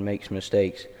everyone makes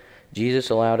mistakes.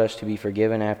 Jesus allowed us to be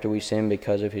forgiven after we sin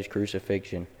because of his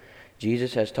crucifixion.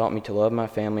 Jesus has taught me to love my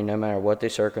family no matter what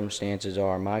the circumstances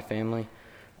are. My family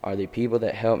are the people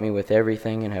that help me with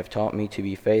everything and have taught me to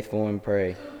be faithful and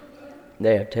pray.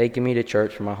 They have taken me to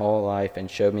church for my whole life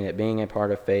and showed me that being a part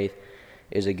of faith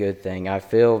is a good thing. I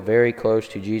feel very close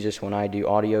to Jesus when I do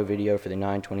audio-video for the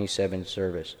 927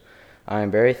 service. I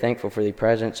am very thankful for the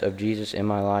presence of Jesus in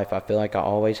my life. I feel like I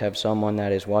always have someone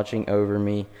that is watching over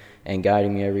me and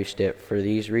guiding me every step. For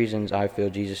these reasons, I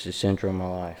feel Jesus is central in my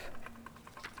life.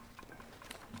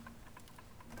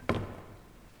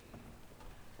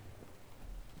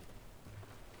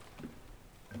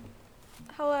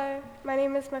 Hello, my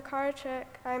name is Makara Chick.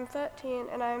 I'm 13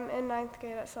 and I'm in 9th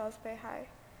grade at Salisbury High.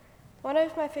 One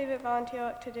of my favorite volunteer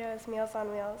work to do is Meals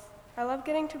on Wheels. I love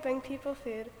getting to bring people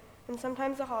food and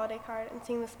sometimes a holiday card and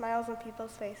seeing the smiles on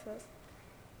people's faces.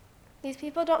 These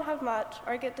people don't have much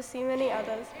or get to see many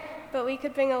others, but we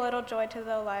could bring a little joy to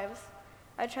their lives.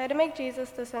 I try to make Jesus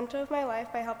the center of my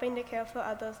life by helping to care for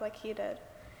others like he did.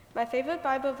 My favorite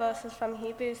Bible verse is from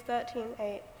Hebrews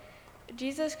 13:8.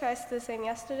 Jesus Christ is the same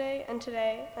yesterday and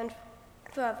today and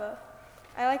forever.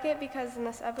 I like it because in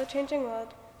this ever-changing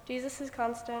world, Jesus is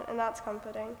constant, and that's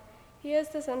comforting. He is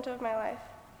the center of my life.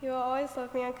 He will always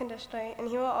love me unconditionally, and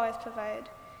he will always provide.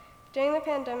 During the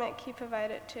pandemic, he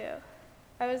provided too.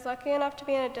 I was lucky enough to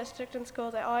be in a district and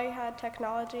school that already had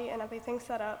technology and everything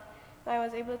set up, and I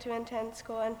was able to attend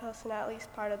school in person at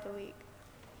least part of the week.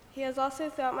 He has also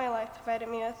throughout my life provided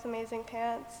me with amazing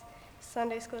parents,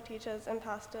 Sunday school teachers, and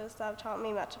pastors that have taught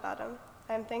me much about him.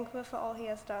 I am thankful for all he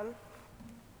has done.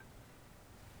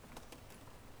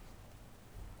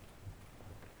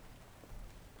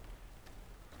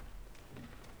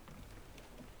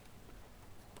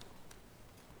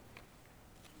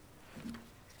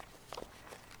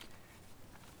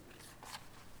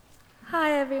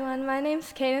 Hi everyone, my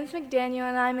name's Cadence McDaniel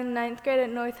and I'm in 9th grade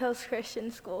at North Hills Christian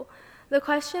School. The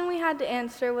question we had to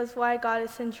answer was why God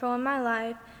is central in my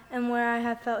life and where I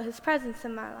have felt his presence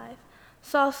in my life.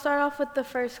 So I'll start off with the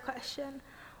first question.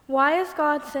 Why is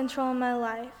God central in my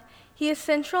life? He is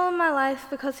central in my life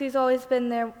because he's always been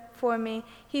there for me.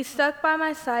 He's stuck by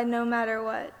my side no matter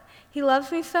what. He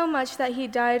loves me so much that he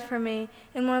died for me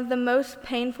in one of the most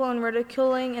painful and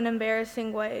ridiculing and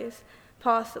embarrassing ways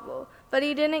possible. But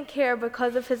he didn't care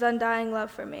because of his undying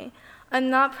love for me. I'm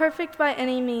not perfect by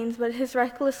any means, but his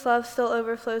reckless love still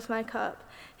overflows my cup.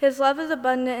 His love is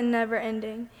abundant and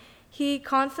never-ending. He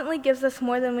constantly gives us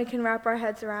more than we can wrap our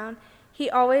heads around. He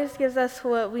always gives us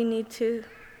what we need to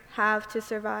have to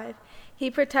survive. He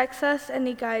protects us and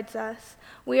he guides us.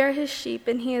 We are his sheep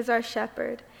and he is our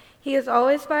shepherd. He is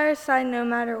always by our side no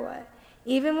matter what.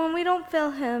 Even when we don't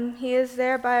feel him, he is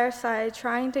there by our side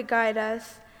trying to guide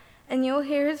us. And you'll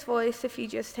hear his voice if you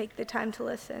just take the time to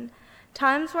listen.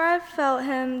 Times where I've felt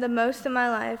him the most in my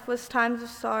life was times of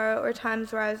sorrow or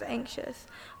times where I was anxious.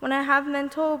 When I have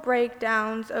mental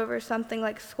breakdowns over something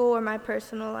like school or my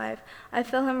personal life, I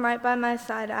feel him right by my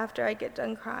side after I get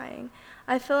done crying.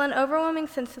 I feel an overwhelming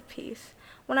sense of peace.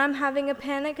 When I'm having a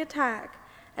panic attack,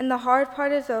 and the hard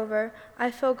part is over,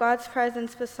 I feel God's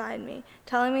presence beside me,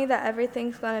 telling me that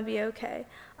everything's going to be okay.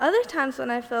 Other times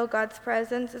when I feel God's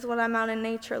presence is when I'm out in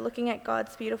nature looking at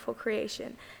God's beautiful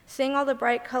creation. Seeing all the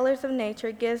bright colors of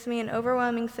nature gives me an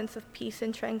overwhelming sense of peace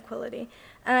and tranquility,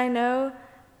 and I know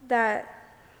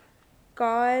that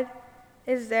God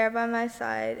is there by my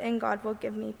side and God will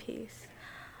give me peace.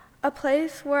 A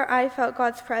place where I felt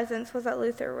God's presence was at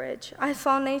Luther Ridge. I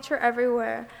saw nature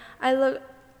everywhere. I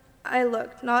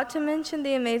looked, not to mention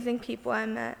the amazing people I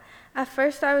met. At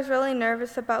first, I was really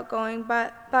nervous about going,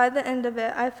 but by the end of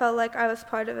it, I felt like I was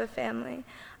part of a family.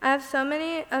 I have so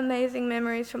many amazing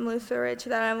memories from Luther Ridge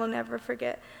that I will never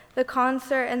forget. The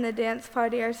concert and the dance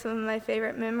party are some of my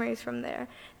favorite memories from there.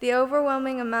 The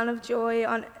overwhelming amount of joy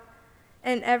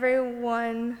and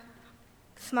everyone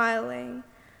smiling,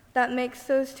 that makes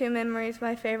those two memories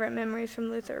my favorite memories from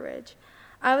Luther Ridge.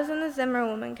 I was in the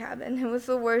Zimmerwoman cabin. It was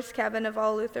the worst cabin of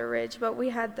all Luther Ridge, but we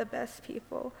had the best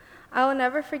people. I will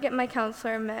never forget my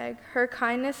counselor, Meg. Her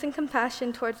kindness and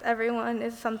compassion towards everyone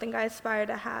is something I aspire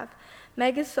to have.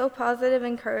 Meg is so positive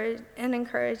and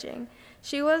encouraging.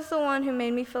 She was the one who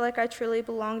made me feel like I truly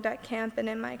belonged at camp and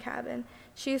in my cabin.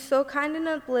 She is so kind and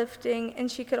uplifting, and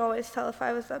she could always tell if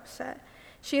I was upset.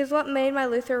 She is what made my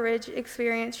Luther Ridge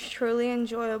experience truly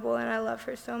enjoyable, and I love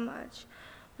her so much.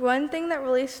 One thing that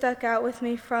really stuck out with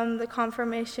me from the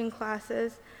confirmation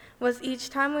classes was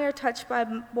each time we are touched by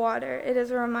water, it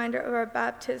is a reminder of our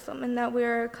baptism and that we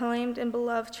are a acclaimed and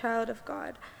beloved child of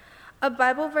God. A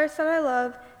Bible verse that I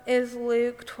love is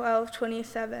Luke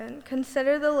 12:27.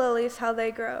 Consider the lilies, how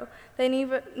they grow. They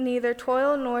neither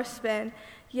toil nor spin.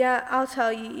 Yet I'll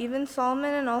tell you, even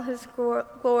Solomon in all his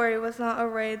glory was not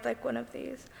arrayed like one of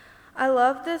these. I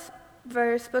love this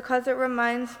verse because it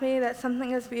reminds me that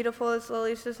something as beautiful as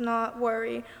lilies does not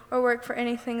worry or work for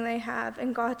anything they have,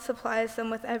 and God supplies them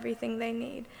with everything they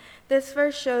need. This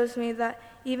verse shows me that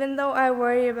even though I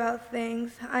worry about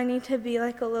things, I need to be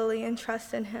like a lily and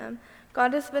trust in Him.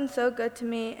 God has been so good to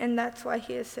me, and that's why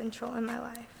He is central in my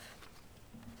life.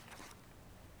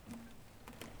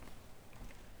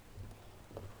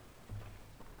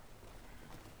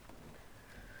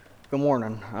 Good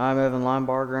morning. I'm Evan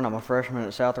Linebarger, and I'm a freshman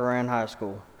at South Orion High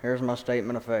School. Here's my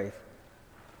statement of faith.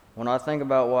 When I think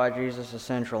about why Jesus is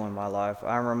central in my life,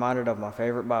 I'm reminded of my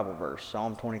favorite Bible verse,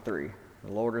 Psalm 23.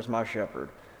 The Lord is my shepherd.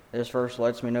 This verse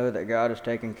lets me know that God is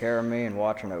taking care of me and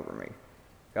watching over me.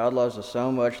 God loves us so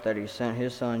much that He sent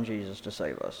His Son, Jesus, to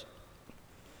save us.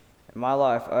 In my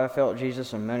life, I have felt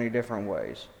Jesus in many different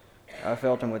ways. I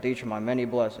felt Him with each of my many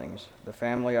blessings, the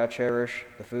family I cherish,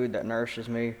 the food that nourishes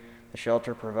me, the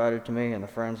shelter provided to me, and the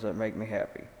friends that make me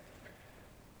happy.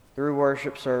 Through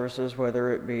worship services,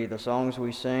 whether it be the songs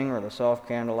we sing or the soft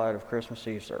candlelight of Christmas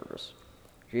Eve service,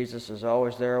 Jesus is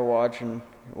always there watching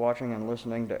and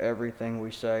listening to everything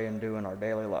we say and do in our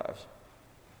daily lives.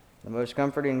 The most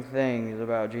comforting things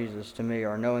about Jesus to me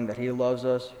are knowing that He loves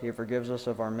us, He forgives us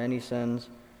of our many sins,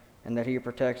 and that He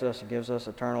protects us and gives us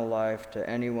eternal life to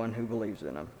anyone who believes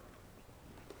in Him.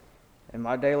 In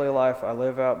my daily life, I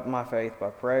live out my faith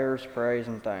by prayers, praise,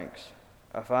 and thanks.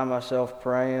 I find myself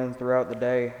praying throughout the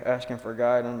day, asking for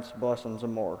guidance, blessings,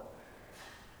 and more.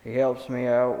 He helps me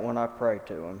out when I pray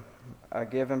to Him. I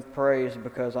give Him praise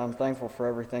because I'm thankful for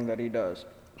everything that He does.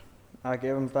 I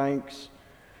give Him thanks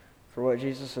for what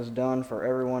Jesus has done for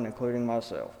everyone, including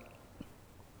myself.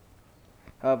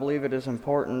 I believe it is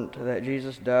important that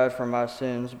Jesus died for my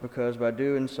sins because by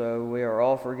doing so, we are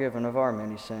all forgiven of our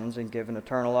many sins and given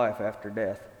eternal life after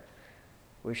death.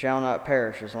 We shall not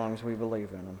perish as long as we believe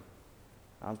in Him.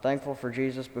 I'm thankful for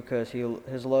Jesus because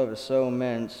His love is so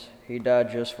immense, He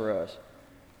died just for us.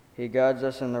 He guides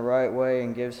us in the right way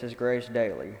and gives His grace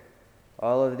daily.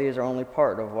 All of these are only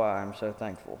part of why I'm so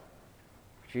thankful.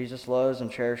 Jesus loves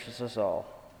and cherishes us all,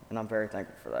 and I'm very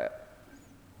thankful for that.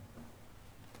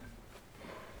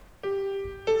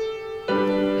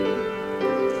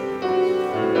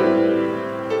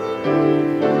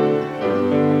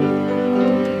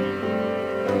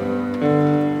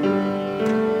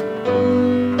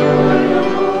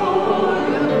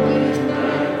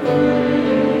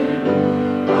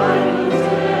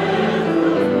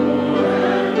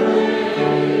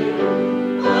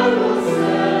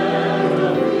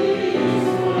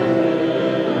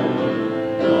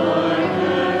 Lord.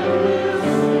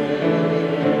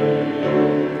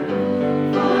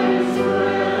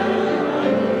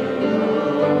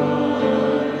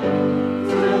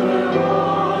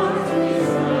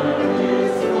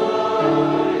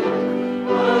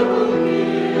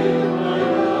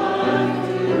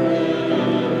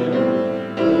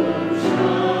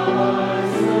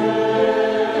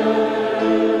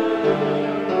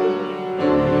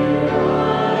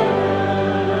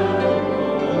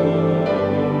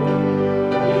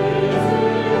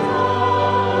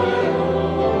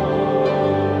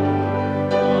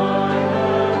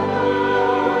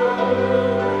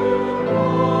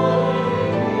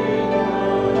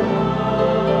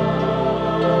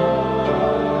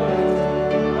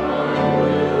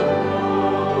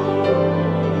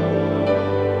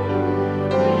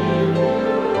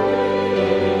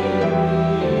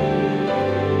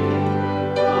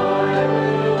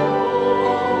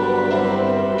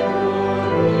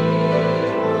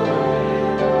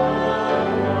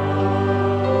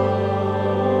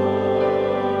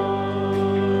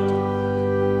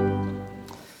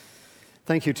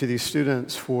 Thank you to these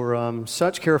students for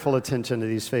such careful attention to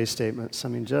these faith statements. I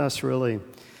mean, just really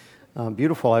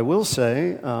beautiful. I will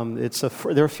say there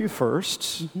are a few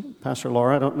firsts. Pastor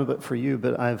Laura, I don't know about for you,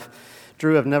 but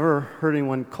Drew, I've never heard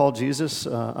anyone call Jesus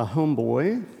a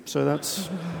homeboy, so that's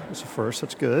a first.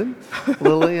 That's good.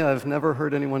 Lily, I've never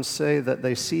heard anyone say that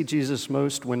they see Jesus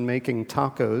most when making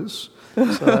tacos,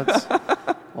 so that's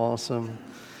awesome.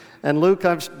 And Luke,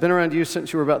 I've been around you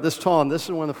since you were about this tall, and this is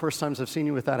one of the first times I've seen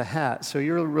you without a hat, so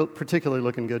you're particularly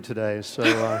looking good today,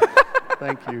 so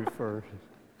thank you for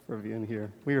being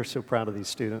here. We are so proud of these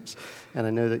students, and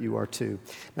I know that you are too.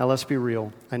 Now let's be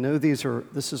real. I know this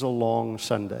is a long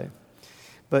Sunday,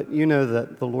 but you know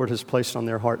that the Lord has placed on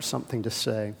their hearts something to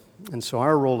say, and so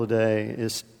our role today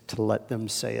is to let them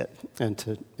say it, and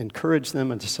to encourage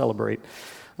them and to celebrate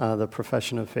the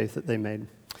profession of faith that they made.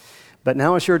 But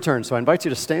now it's your turn, so I invite you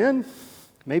to stand.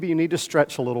 Maybe you need to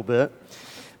stretch a little bit.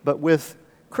 But with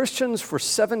Christians for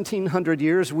 1,700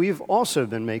 years, we've also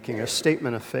been making a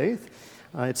statement of faith.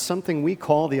 It's something we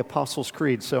call the Apostles'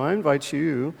 Creed. So I invite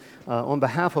you, on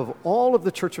behalf of all of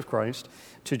the Church of Christ,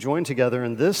 to join together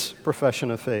in this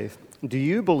profession of faith. Do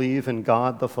you believe in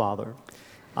God the Father?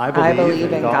 I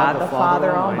believe in God the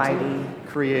Father Almighty,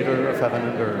 creator of heaven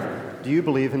and earth. Do you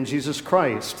believe in Jesus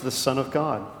Christ, the Son of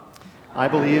God? I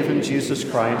believe in Jesus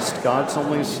Christ, God's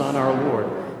only Son, our Lord,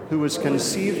 who was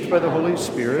conceived by the Holy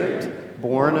Spirit,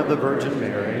 born of the Virgin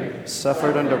Mary,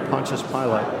 suffered under Pontius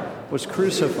Pilate, was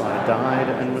crucified, died,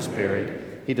 and was buried.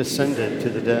 He descended to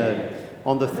the dead.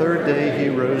 On the third day he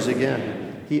rose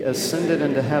again. He ascended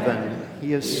into heaven.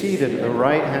 He is seated at the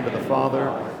right hand of the Father,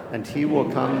 and he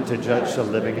will come to judge the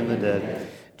living and the dead.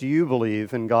 Do you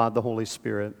believe in God the Holy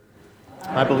Spirit?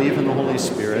 I believe in the Holy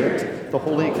Spirit, the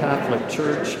Holy Catholic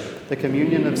Church, the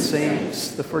communion of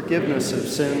saints, the forgiveness of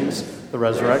sins, the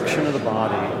resurrection of the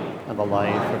body, and the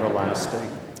life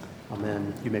everlasting.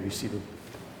 Amen. You may be seated.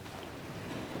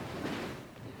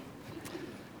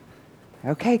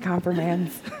 Okay,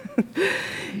 confirmands.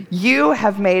 You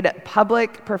have made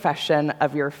public profession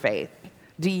of your faith.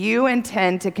 Do you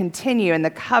intend to continue in the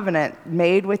covenant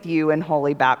made with you in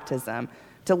holy baptism,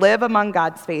 to live among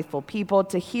God's faithful people,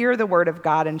 to hear the word of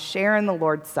God and share in the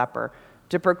Lord's Supper,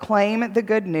 to proclaim the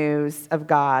good news of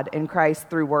God in Christ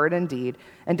through word and deed,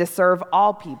 and to serve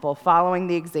all people following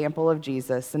the example of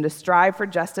Jesus, and to strive for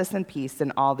justice and peace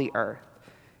in all the earth?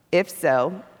 If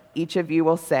so, each of you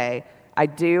will say, I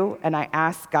do, and I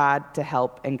ask God to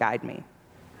help and guide me.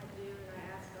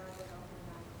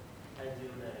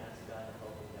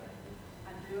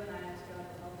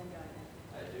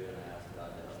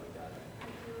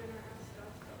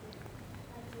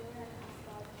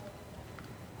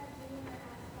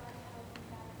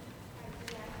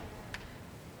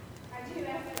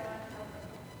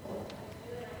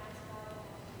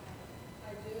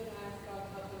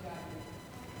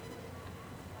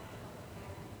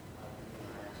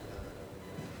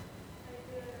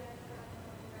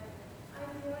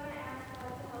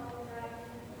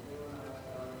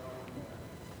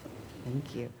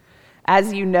 Thank you.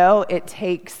 As you know, it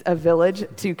takes a village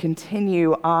to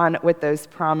continue on with those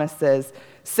promises.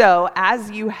 So,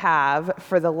 as you have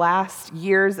for the last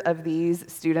years of these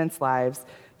students' lives,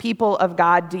 people of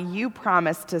God, do you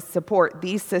promise to support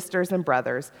these sisters and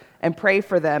brothers and pray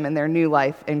for them in their new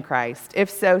life in Christ? If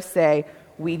so, say,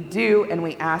 we do, and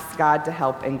we ask God to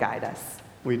help and guide us.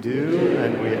 We do,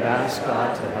 and we ask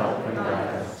God to help and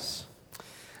guide us.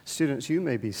 Students, you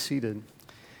may be seated.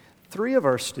 3 of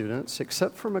our students,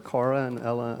 except for Makara and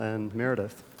Ella and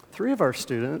Meredith, 3 of our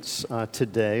students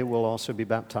today will also be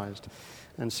baptized.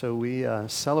 And so we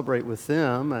celebrate with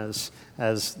them as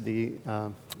the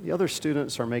other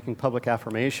students are making public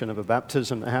affirmation of a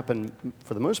baptism that happened,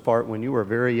 for the most part, when you were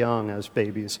very young as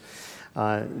babies.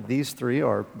 These 3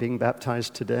 are being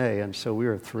baptized today, and so we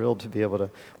are thrilled to be able to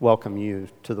welcome you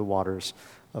to the waters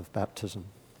of baptism.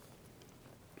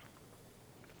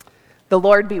 The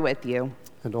Lord be with you.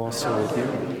 And also with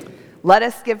you. Let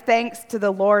us give thanks to the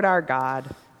Lord our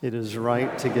God. It is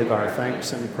right to give our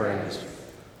thanks and praise.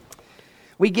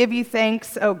 We give you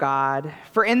thanks, O God,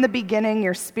 for in the beginning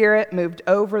your Spirit moved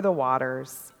over the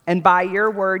waters, and by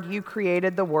your word you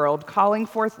created the world, calling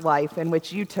forth life in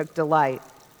which you took delight.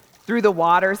 Through the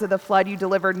waters of the flood you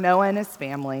delivered Noah and his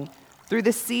family. Through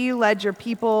the sea you led your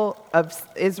people of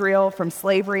Israel from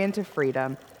slavery into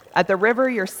freedom. At the river,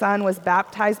 your son was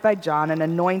baptized by John and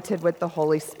anointed with the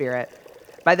Holy Spirit.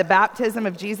 By the baptism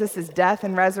of Jesus' death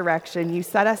and resurrection, you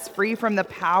set us free from the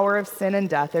power of sin and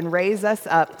death and raise us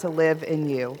up to live in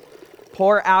you.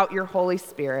 Pour out your Holy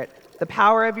Spirit, the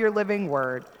power of your living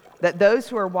word, that those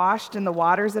who are washed in the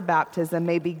waters of baptism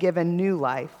may be given new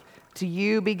life. To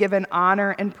you be given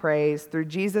honor and praise through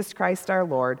Jesus Christ our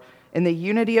Lord, in the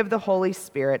unity of the Holy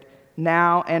Spirit,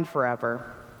 now and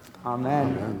forever.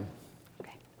 Amen. Amen.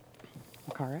 Okay.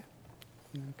 Makara,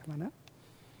 you want to come on up?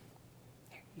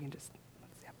 Here, you can just,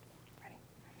 let's see. Ready?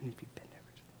 And if you bend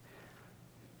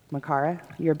over. Makara,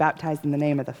 you're baptized in the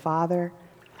name of the Father,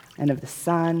 and of the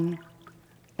Son,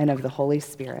 and of the Holy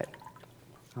Spirit.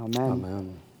 Amen.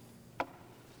 Amen.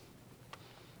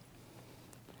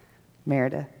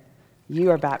 Meredith, you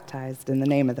are baptized in the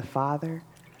name of the Father,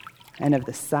 and of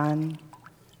the Son,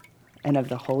 and of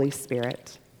the Holy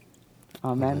Spirit.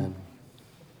 Amen. Amen.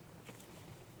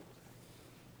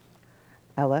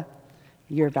 Ella,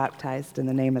 you are baptized in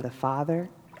the name of the Father,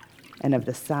 and of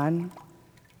the Son,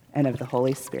 and of the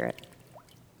Holy Spirit.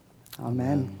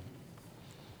 Amen.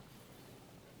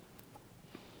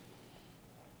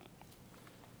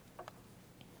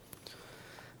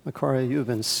 Makara, you have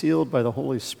been sealed by the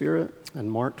Holy Spirit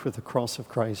and marked with the cross of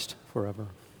Christ forever.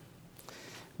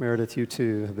 Meredith, you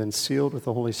too have been sealed with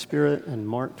the Holy Spirit and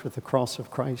marked with the cross of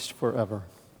Christ forever.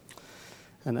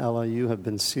 And Ella, you have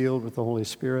been sealed with the Holy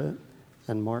Spirit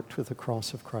and marked with the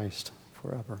cross of Christ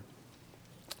forever.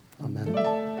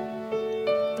 Amen.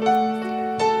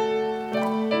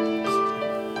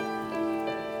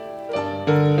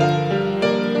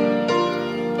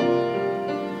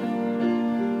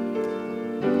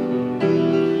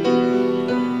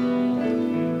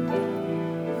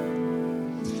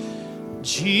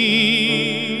 Jesus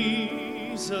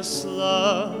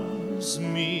loves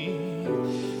me,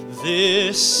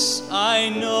 this I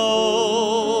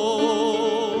know,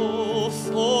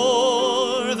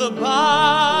 for the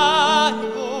Bible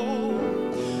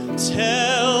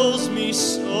tells me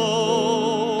so.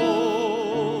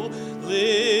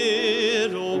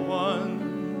 Little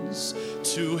ones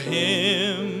to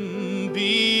Him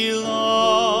belong.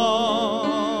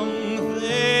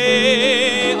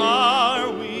 They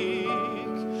are weak,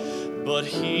 but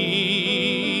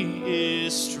He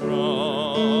is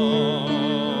strong.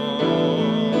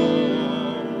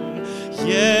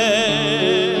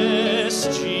 Yes,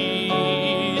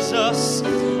 Jesus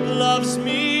loves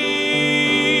me.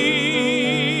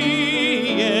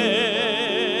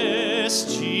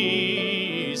 Yes,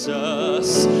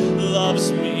 Jesus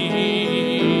loves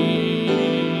me.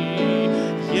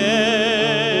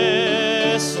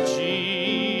 Yes,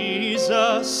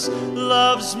 Jesus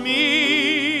loves me.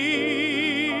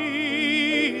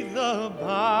 The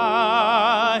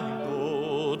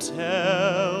Bible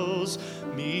tells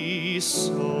me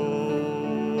so.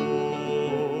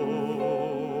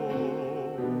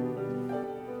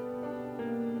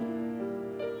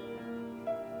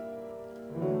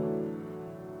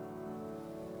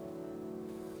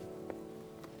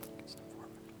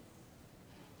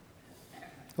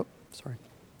 Oh, sorry.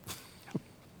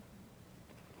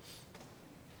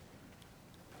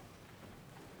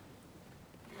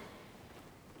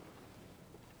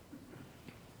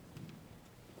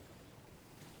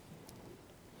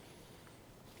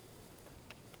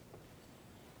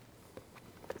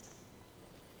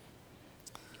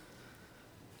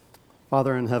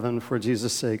 Father in heaven, for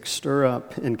Jesus' sake, stir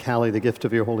up in Callie the gift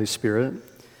of your Holy Spirit,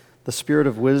 the spirit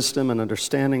of wisdom and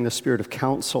understanding, the spirit of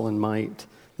counsel and might,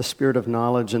 the spirit of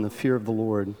knowledge and the fear of the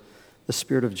Lord, the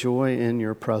spirit of joy in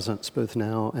your presence, both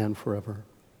now and forever.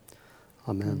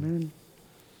 Amen. Amen.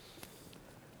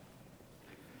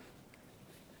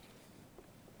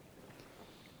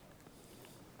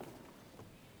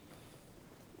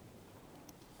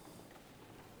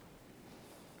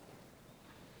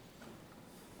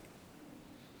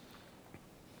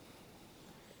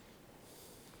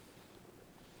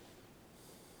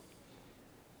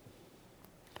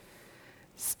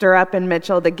 Stir up in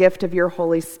Mitchell the gift of your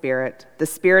Holy Spirit, the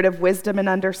spirit of wisdom and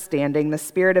understanding, the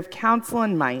spirit of counsel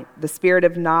and might, the spirit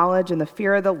of knowledge and the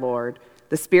fear of the Lord,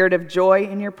 the spirit of joy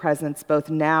in your presence,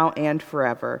 both now and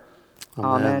forever.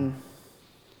 Amen. Amen.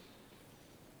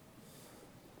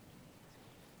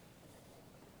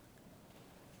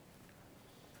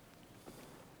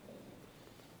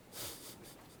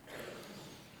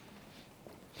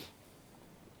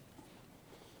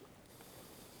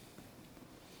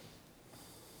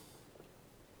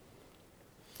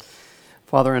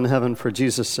 Father in heaven, for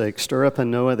Jesus' sake, stir up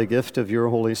in Noah the gift of your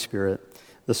Holy Spirit,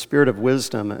 the spirit of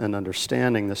wisdom and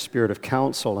understanding, the spirit of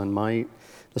counsel and might,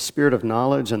 the spirit of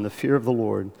knowledge and the fear of the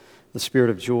Lord, the spirit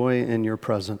of joy in your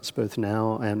presence, both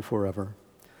now and forever.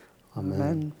 Amen.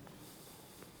 Amen.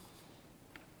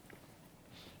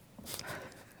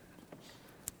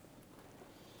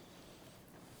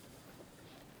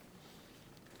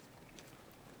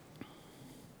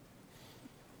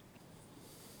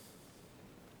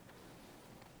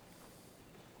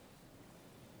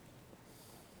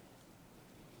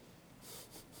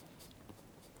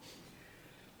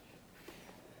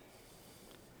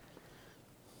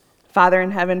 Father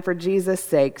in heaven, for Jesus'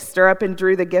 sake, stir up and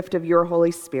drew the gift of your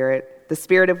Holy Spirit, the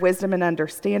spirit of wisdom and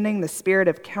understanding, the spirit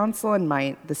of counsel and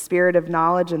might, the spirit of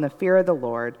knowledge and the fear of the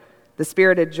Lord, the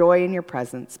spirit of joy in your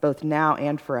presence, both now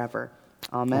and forever.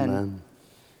 Amen. Amen.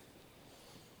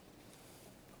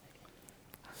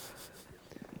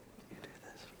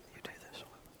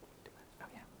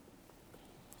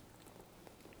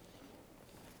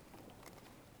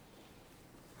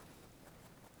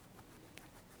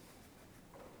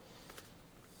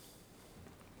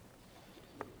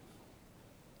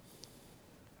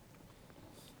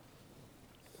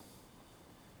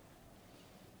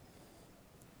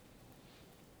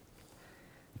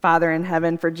 Father in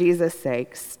heaven, for Jesus'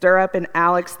 sake, stir up in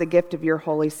Alex the gift of your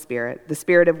Holy Spirit, the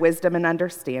spirit of wisdom and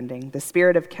understanding, the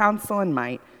spirit of counsel and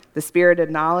might, the spirit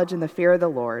of knowledge and the fear of the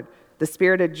Lord, the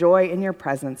spirit of joy in your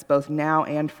presence, both now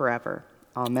and forever.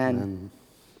 Amen. Amen.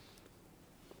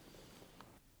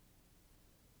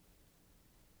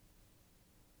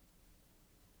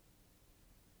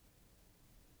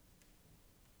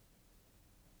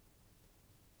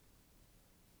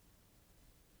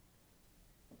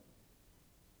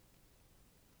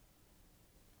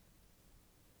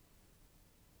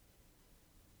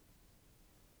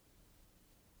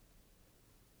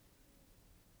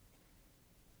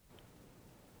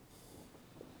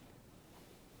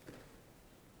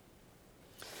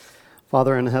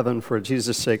 Father in heaven, for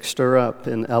Jesus' sake, stir up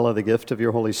in Ella the gift of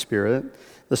your Holy Spirit,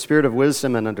 the spirit of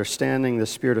wisdom and understanding, the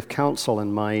spirit of counsel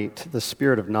and might, the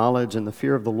spirit of knowledge and the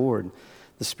fear of the Lord,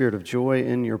 the spirit of joy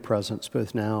in your presence,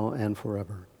 both now and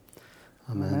forever.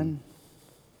 Amen. Amen.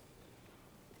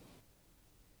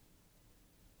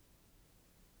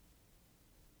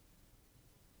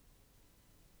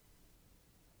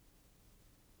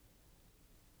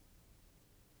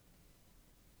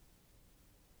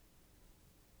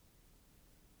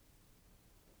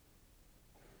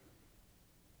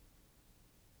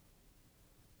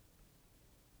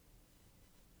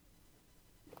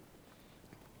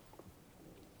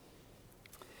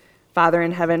 Father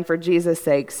in heaven, for Jesus'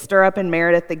 sake, stir up in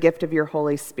Meredith the gift of your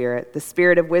Holy Spirit, the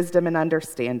spirit of wisdom and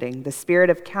understanding, the spirit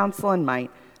of counsel and might,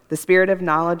 the spirit of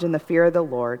knowledge and the fear of the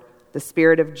Lord, the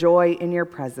spirit of joy in your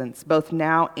presence, both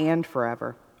now and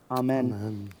forever. Amen.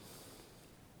 Amen.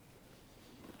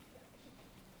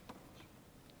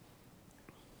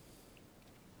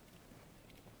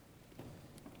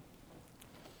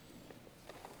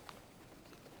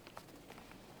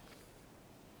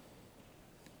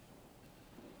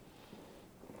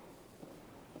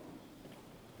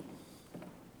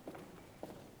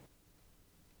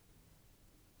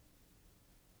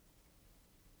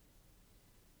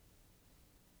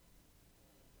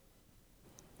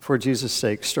 For Jesus'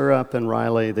 sake, stir up in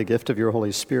Riley the gift of your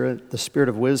Holy Spirit, the spirit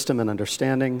of wisdom and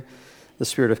understanding, the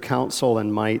spirit of counsel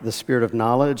and might, the spirit of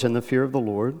knowledge and the fear of the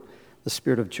Lord, the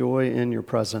spirit of joy in your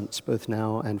presence, both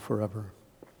now and forever.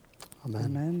 Amen.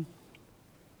 Amen.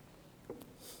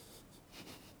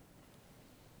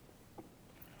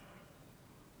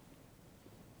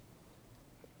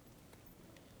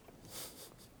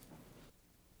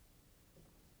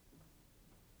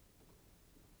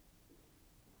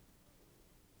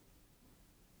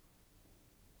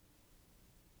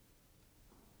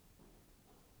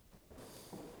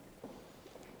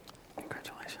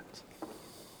 Congratulations.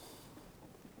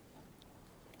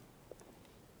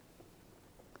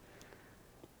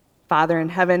 Father in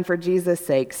heaven, for Jesus'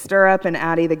 sake, stir up in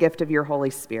Addie the gift of your Holy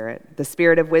Spirit, the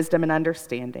spirit of wisdom and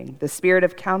understanding, the spirit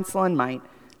of counsel and might,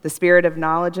 the spirit of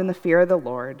knowledge and the fear of the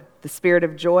Lord, the spirit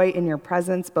of joy in your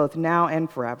presence, both now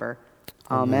and forever.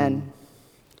 Amen.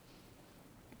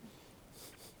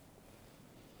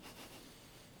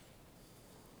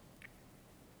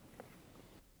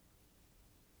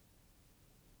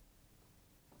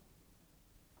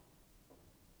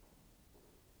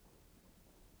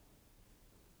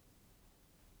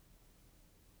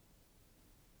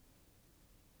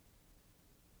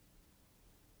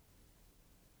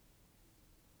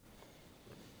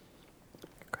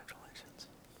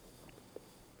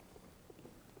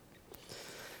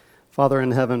 Father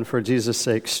in heaven, for Jesus'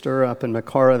 sake, stir up in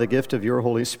Makara the gift of your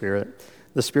Holy Spirit,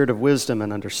 the spirit of wisdom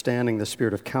and understanding, the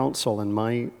spirit of counsel and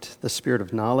might, the spirit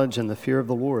of knowledge and the fear of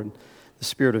the Lord, the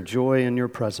spirit of joy in your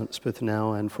presence, both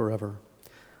now and forever.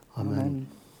 Amen. Amen.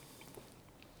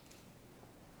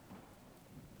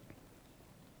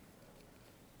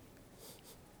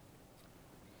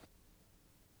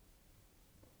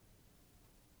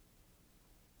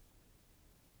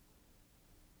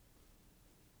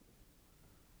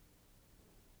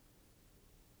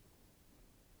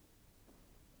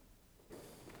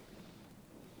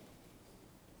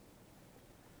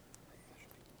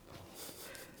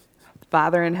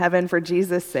 Father in heaven, for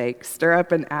Jesus' sake, stir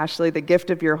up in Ashley the gift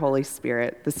of your Holy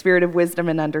Spirit, the spirit of wisdom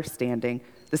and understanding,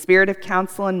 the spirit of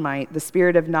counsel and might, the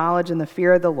spirit of knowledge and the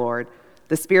fear of the Lord,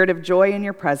 the spirit of joy in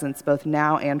your presence, both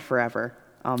now and forever.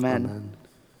 Amen. Amen.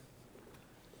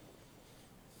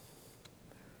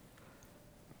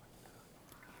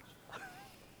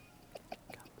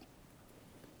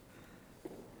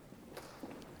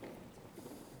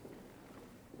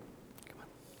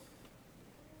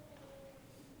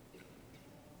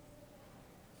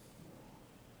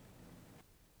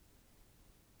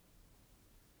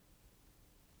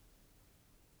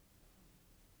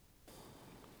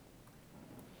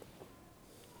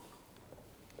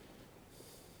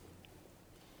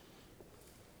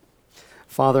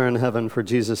 Father in heaven, for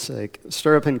Jesus' sake,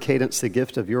 stir up in Cadence the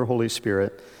gift of your Holy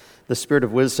Spirit, the spirit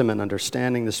of wisdom and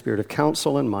understanding, the spirit of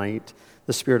counsel and might,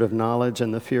 the spirit of knowledge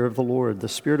and the fear of the Lord, the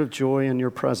spirit of joy in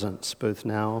your presence, both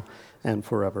now and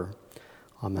forever.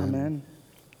 Amen. Amen.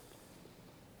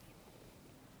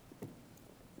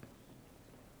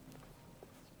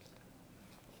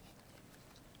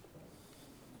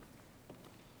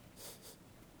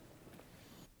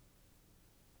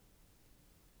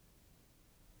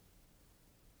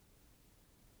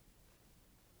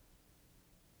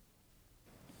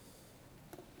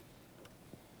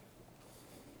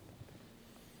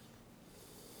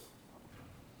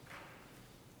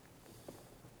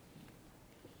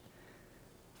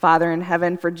 Father in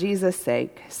heaven, for Jesus'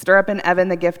 sake, stir up in Evan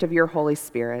the gift of your Holy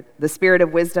Spirit, the spirit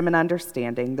of wisdom and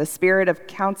understanding, the spirit of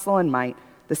counsel and might,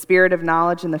 the spirit of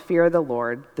knowledge and the fear of the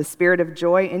Lord, the spirit of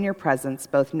joy in your presence,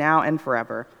 both now and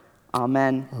forever.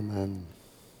 Amen. Amen.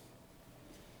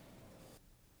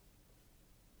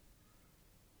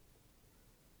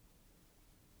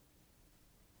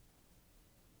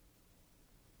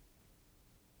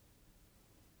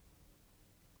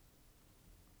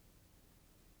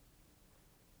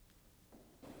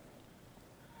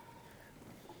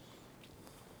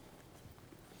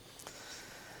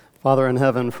 Father in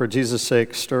heaven, for Jesus'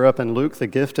 sake, stir up in Luke the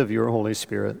gift of your Holy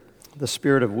Spirit, the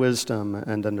spirit of wisdom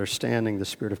and understanding, the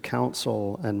spirit of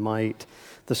counsel and might,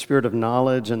 the spirit of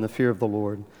knowledge and the fear of the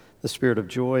Lord, the spirit of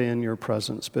joy in your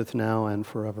presence, both now and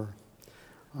forever.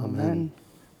 Amen. Amen.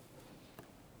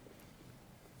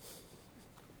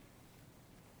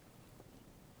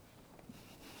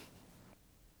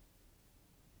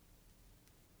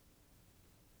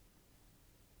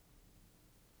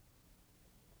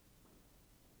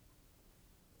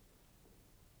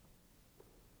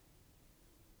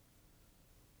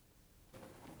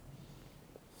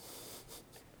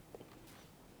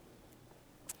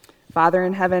 Father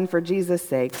in heaven, for Jesus'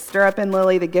 sake, stir up in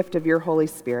Lily the gift of your Holy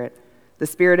Spirit, the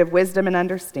spirit of wisdom and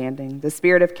understanding, the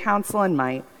spirit of counsel and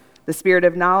might, the spirit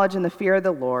of knowledge and the fear of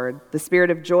the Lord, the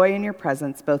spirit of joy in your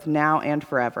presence, both now and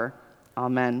forever.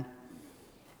 Amen.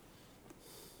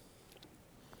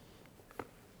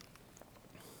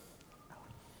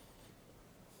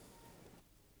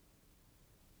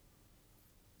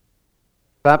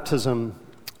 Baptism,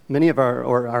 many of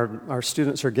our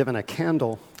students are given a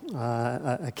candle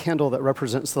that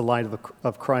represents the light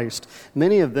of Christ.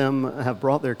 Many of them have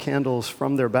brought their candles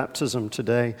from their baptism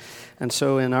today. And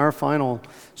so in our final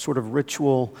sort of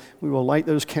ritual, we will light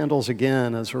those candles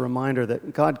again as a reminder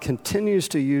that God continues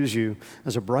to use you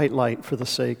as a bright light for the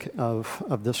sake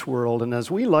of this world. And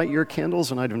as we light your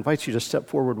candles, and I'd invite you to step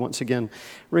forward once again.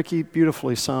 Ricky,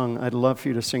 beautifully sung. I'd love for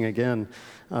you to sing again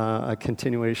a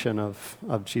continuation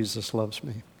of Jesus Loves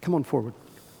Me. Come on forward.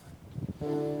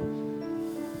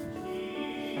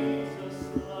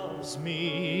 Loves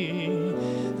me,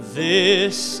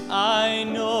 this I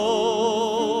know,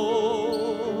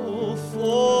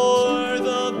 for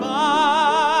the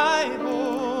Bible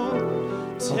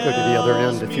tells I'll go to the other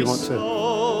end if you want to.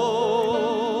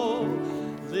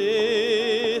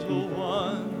 Little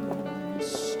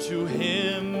ones to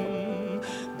him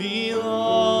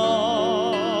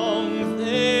belong.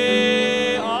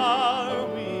 They are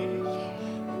weak,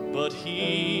 but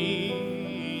he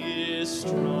is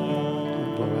strong.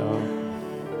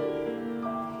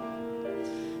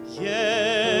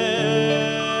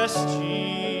 Yes,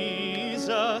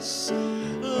 Jesus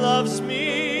loves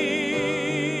me.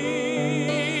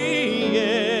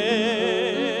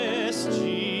 Yes,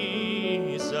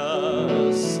 Jesus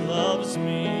loves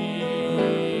me.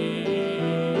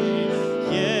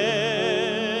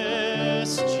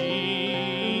 Yes,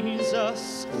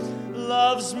 Jesus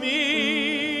loves me.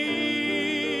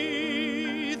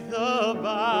 The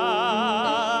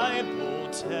Bible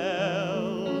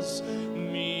tells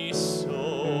me so.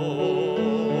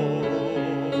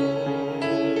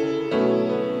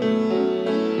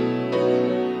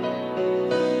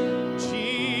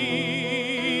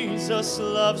 Jesus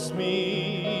loves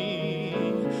me.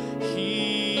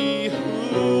 He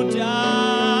who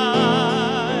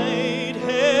died,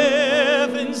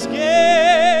 heaven's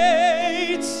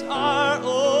gates are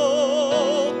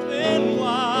open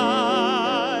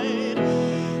wide.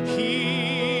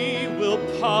 He will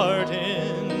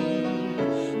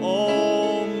pardon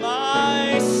all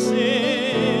my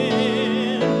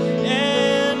sin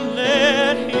and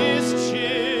let his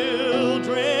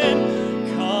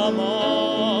children come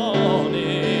on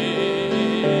in.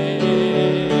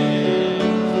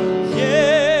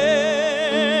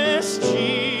 Yes,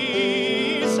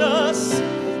 Jesus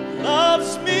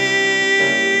loves me.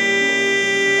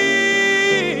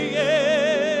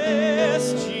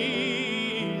 Yes,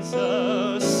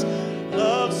 Jesus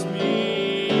loves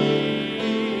me.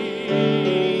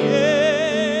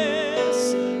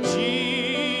 Yes,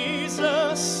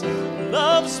 Jesus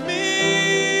loves me.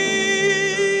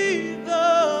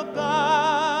 The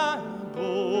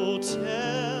Bible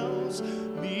tells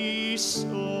me so.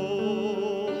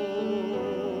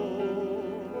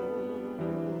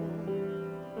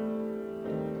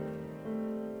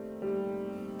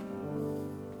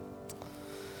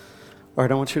 All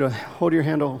right, I want you to hold your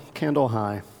candle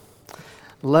high.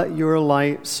 Let your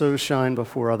light so shine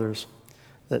before others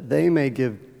that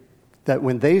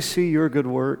when they see your good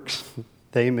works,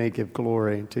 they may give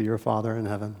glory to your Father in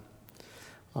heaven.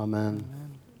 Amen.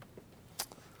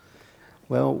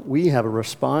 Well, we have a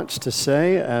response to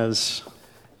say as...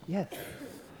 Yes,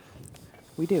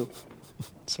 we do.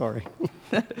 Sorry.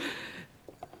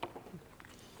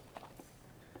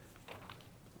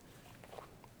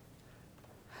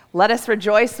 Let us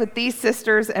rejoice with these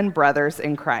sisters and brothers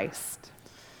in Christ.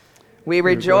 We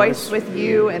rejoice with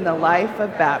you in the life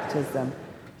of baptism.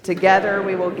 Together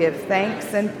we will give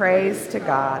thanks and praise to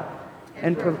God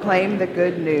and proclaim the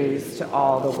good news to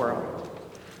all the world.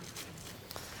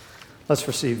 Let's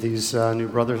receive these new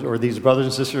brothers, or these brothers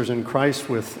and sisters in Christ,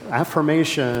 with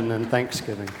affirmation and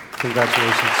thanksgiving.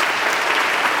 Congratulations.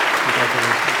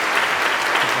 Congratulations.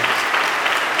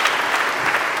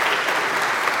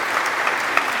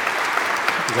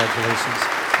 Congratulations.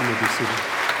 You may be seated.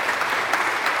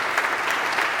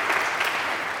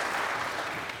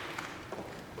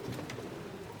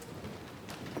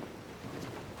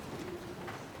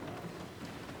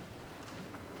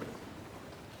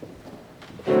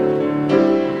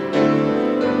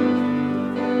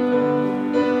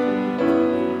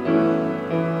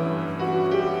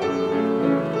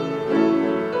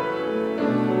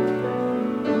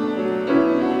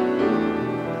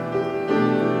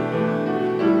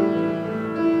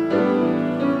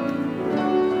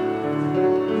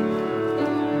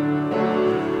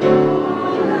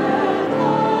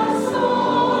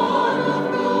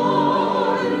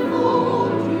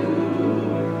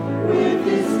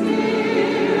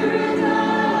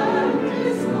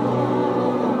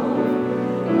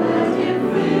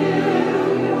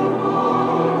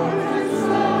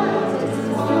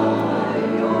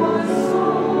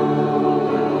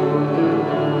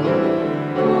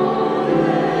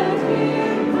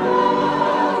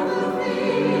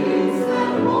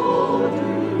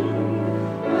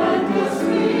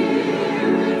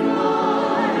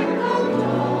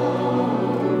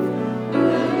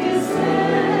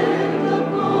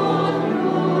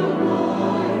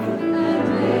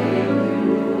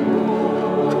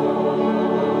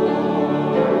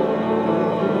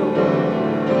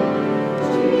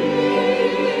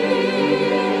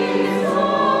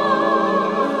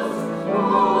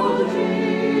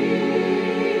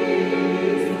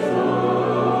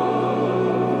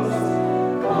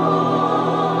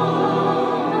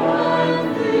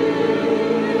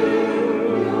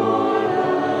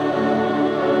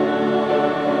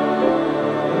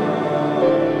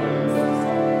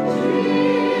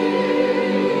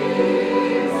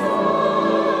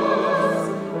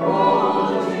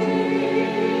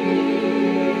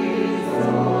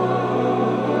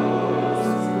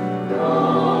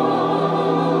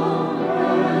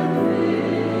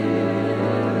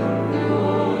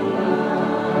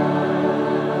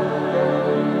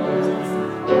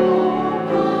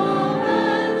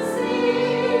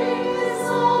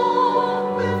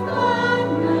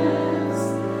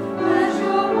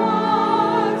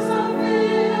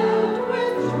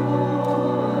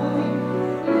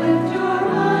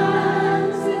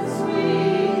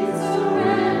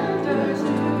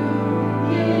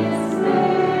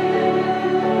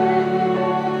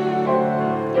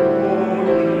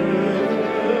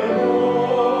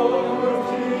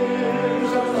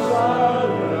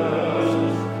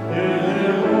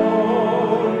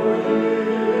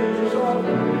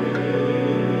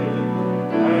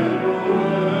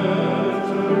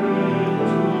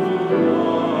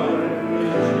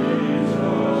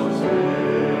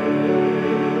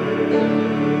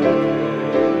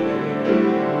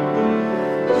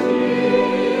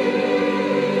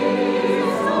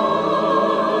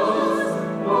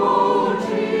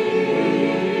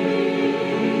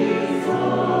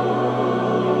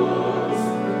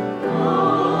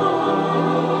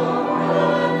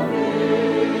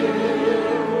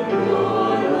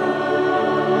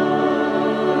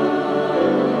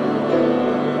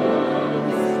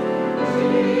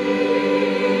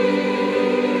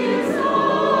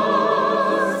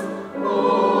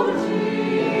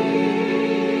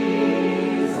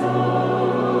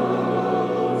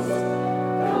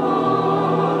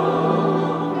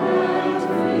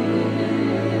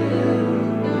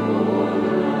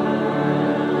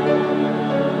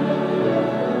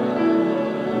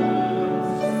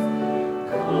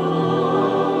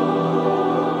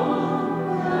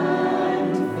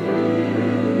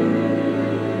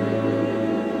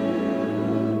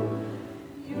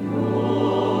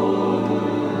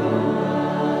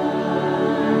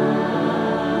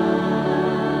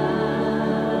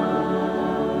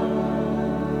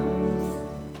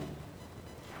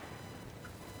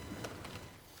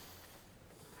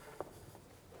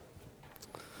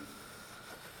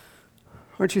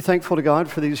 Aren't you thankful to God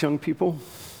for these young people?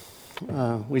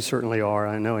 We certainly are.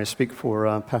 I know I speak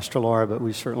for Pastor Laura, but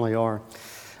we certainly are.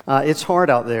 It's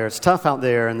hard out there. It's tough out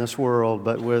there in this world,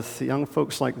 but with young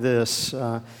folks like this,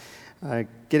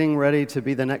 getting ready to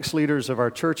be the next leaders of our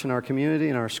church and our community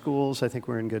and our schools, I think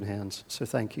we're in good hands. So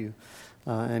thank you.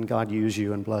 And God use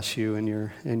you and bless you in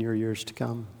your years to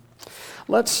come.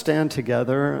 Let's stand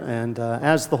together and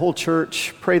as the whole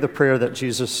church, pray the prayer that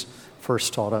Jesus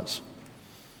first taught us.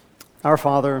 Our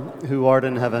Father, who art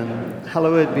in heaven,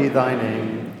 hallowed be thy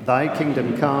name. Thy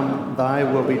kingdom come, thy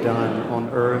will be done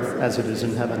on earth as it is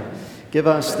in heaven. Give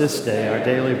us this day our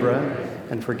daily bread,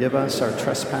 and forgive us our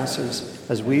trespasses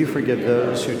as we forgive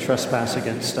those who trespass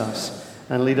against us.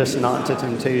 And lead us not into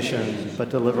temptation, but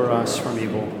deliver us from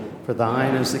evil. For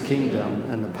thine is the kingdom,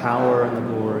 and the power, and the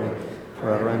glory,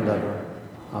 forever and ever.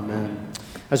 Amen.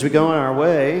 As we go on our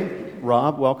way,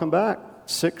 Rob, welcome back.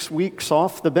 6 weeks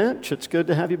off the bench. It's good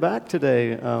to have you back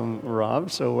today,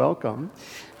 Rob, so welcome.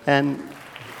 And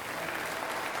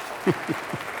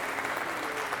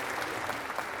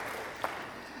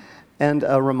and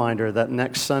a reminder that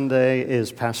next Sunday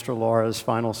is Pastor Laura's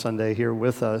final Sunday here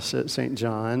with us at St.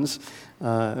 John's,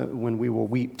 when we will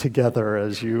weep together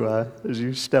as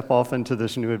you step off into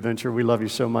this new adventure. We love you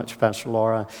so much, Pastor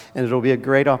Laura, and it'll be a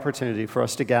great opportunity for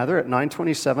us to gather at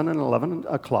 9:27 and 11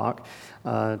 o'clock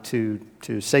to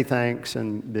say thanks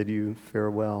and bid you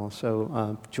farewell.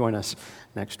 So join us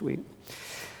next week.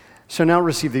 So now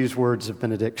receive these words of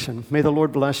benediction. May the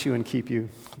Lord bless you and keep you.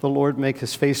 The Lord make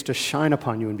his face to shine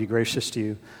upon you and be gracious to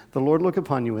you. The Lord look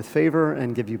upon you with favor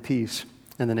and give you peace.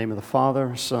 In the name of the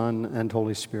Father, Son, and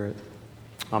Holy Spirit.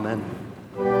 Amen.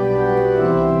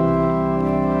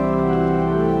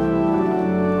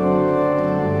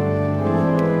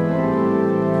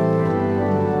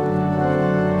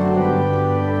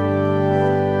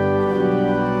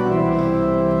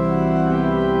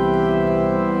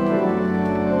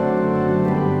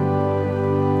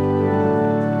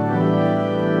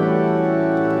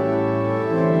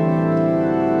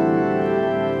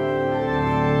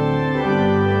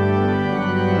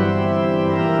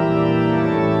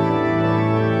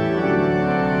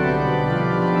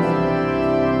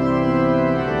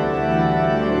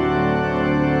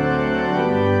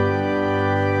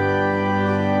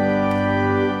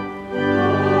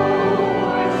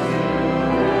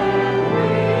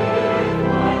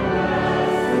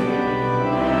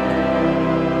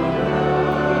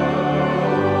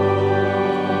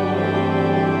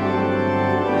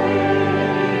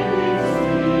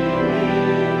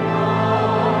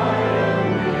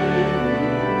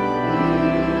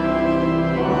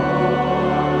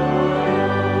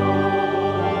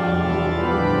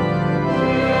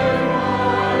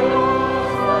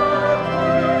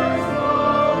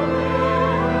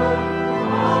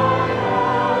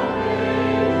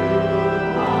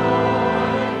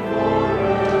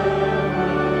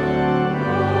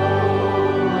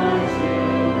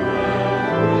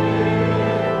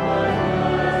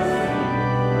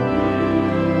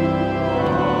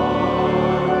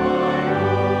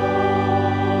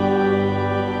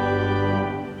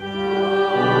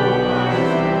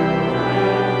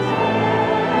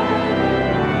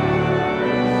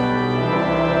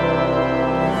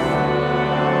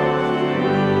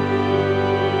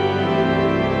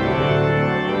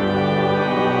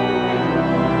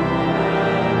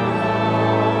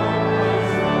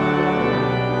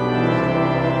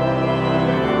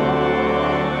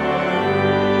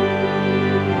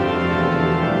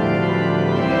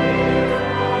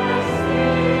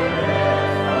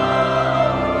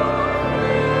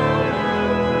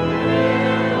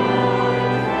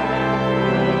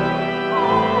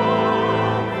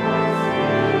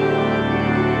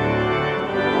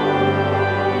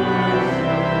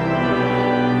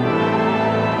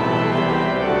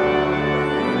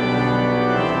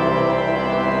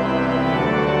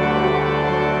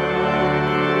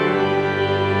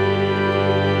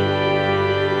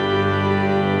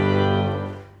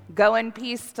 Go in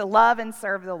peace to love and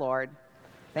serve the Lord.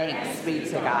 Thanks be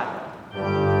to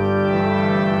God.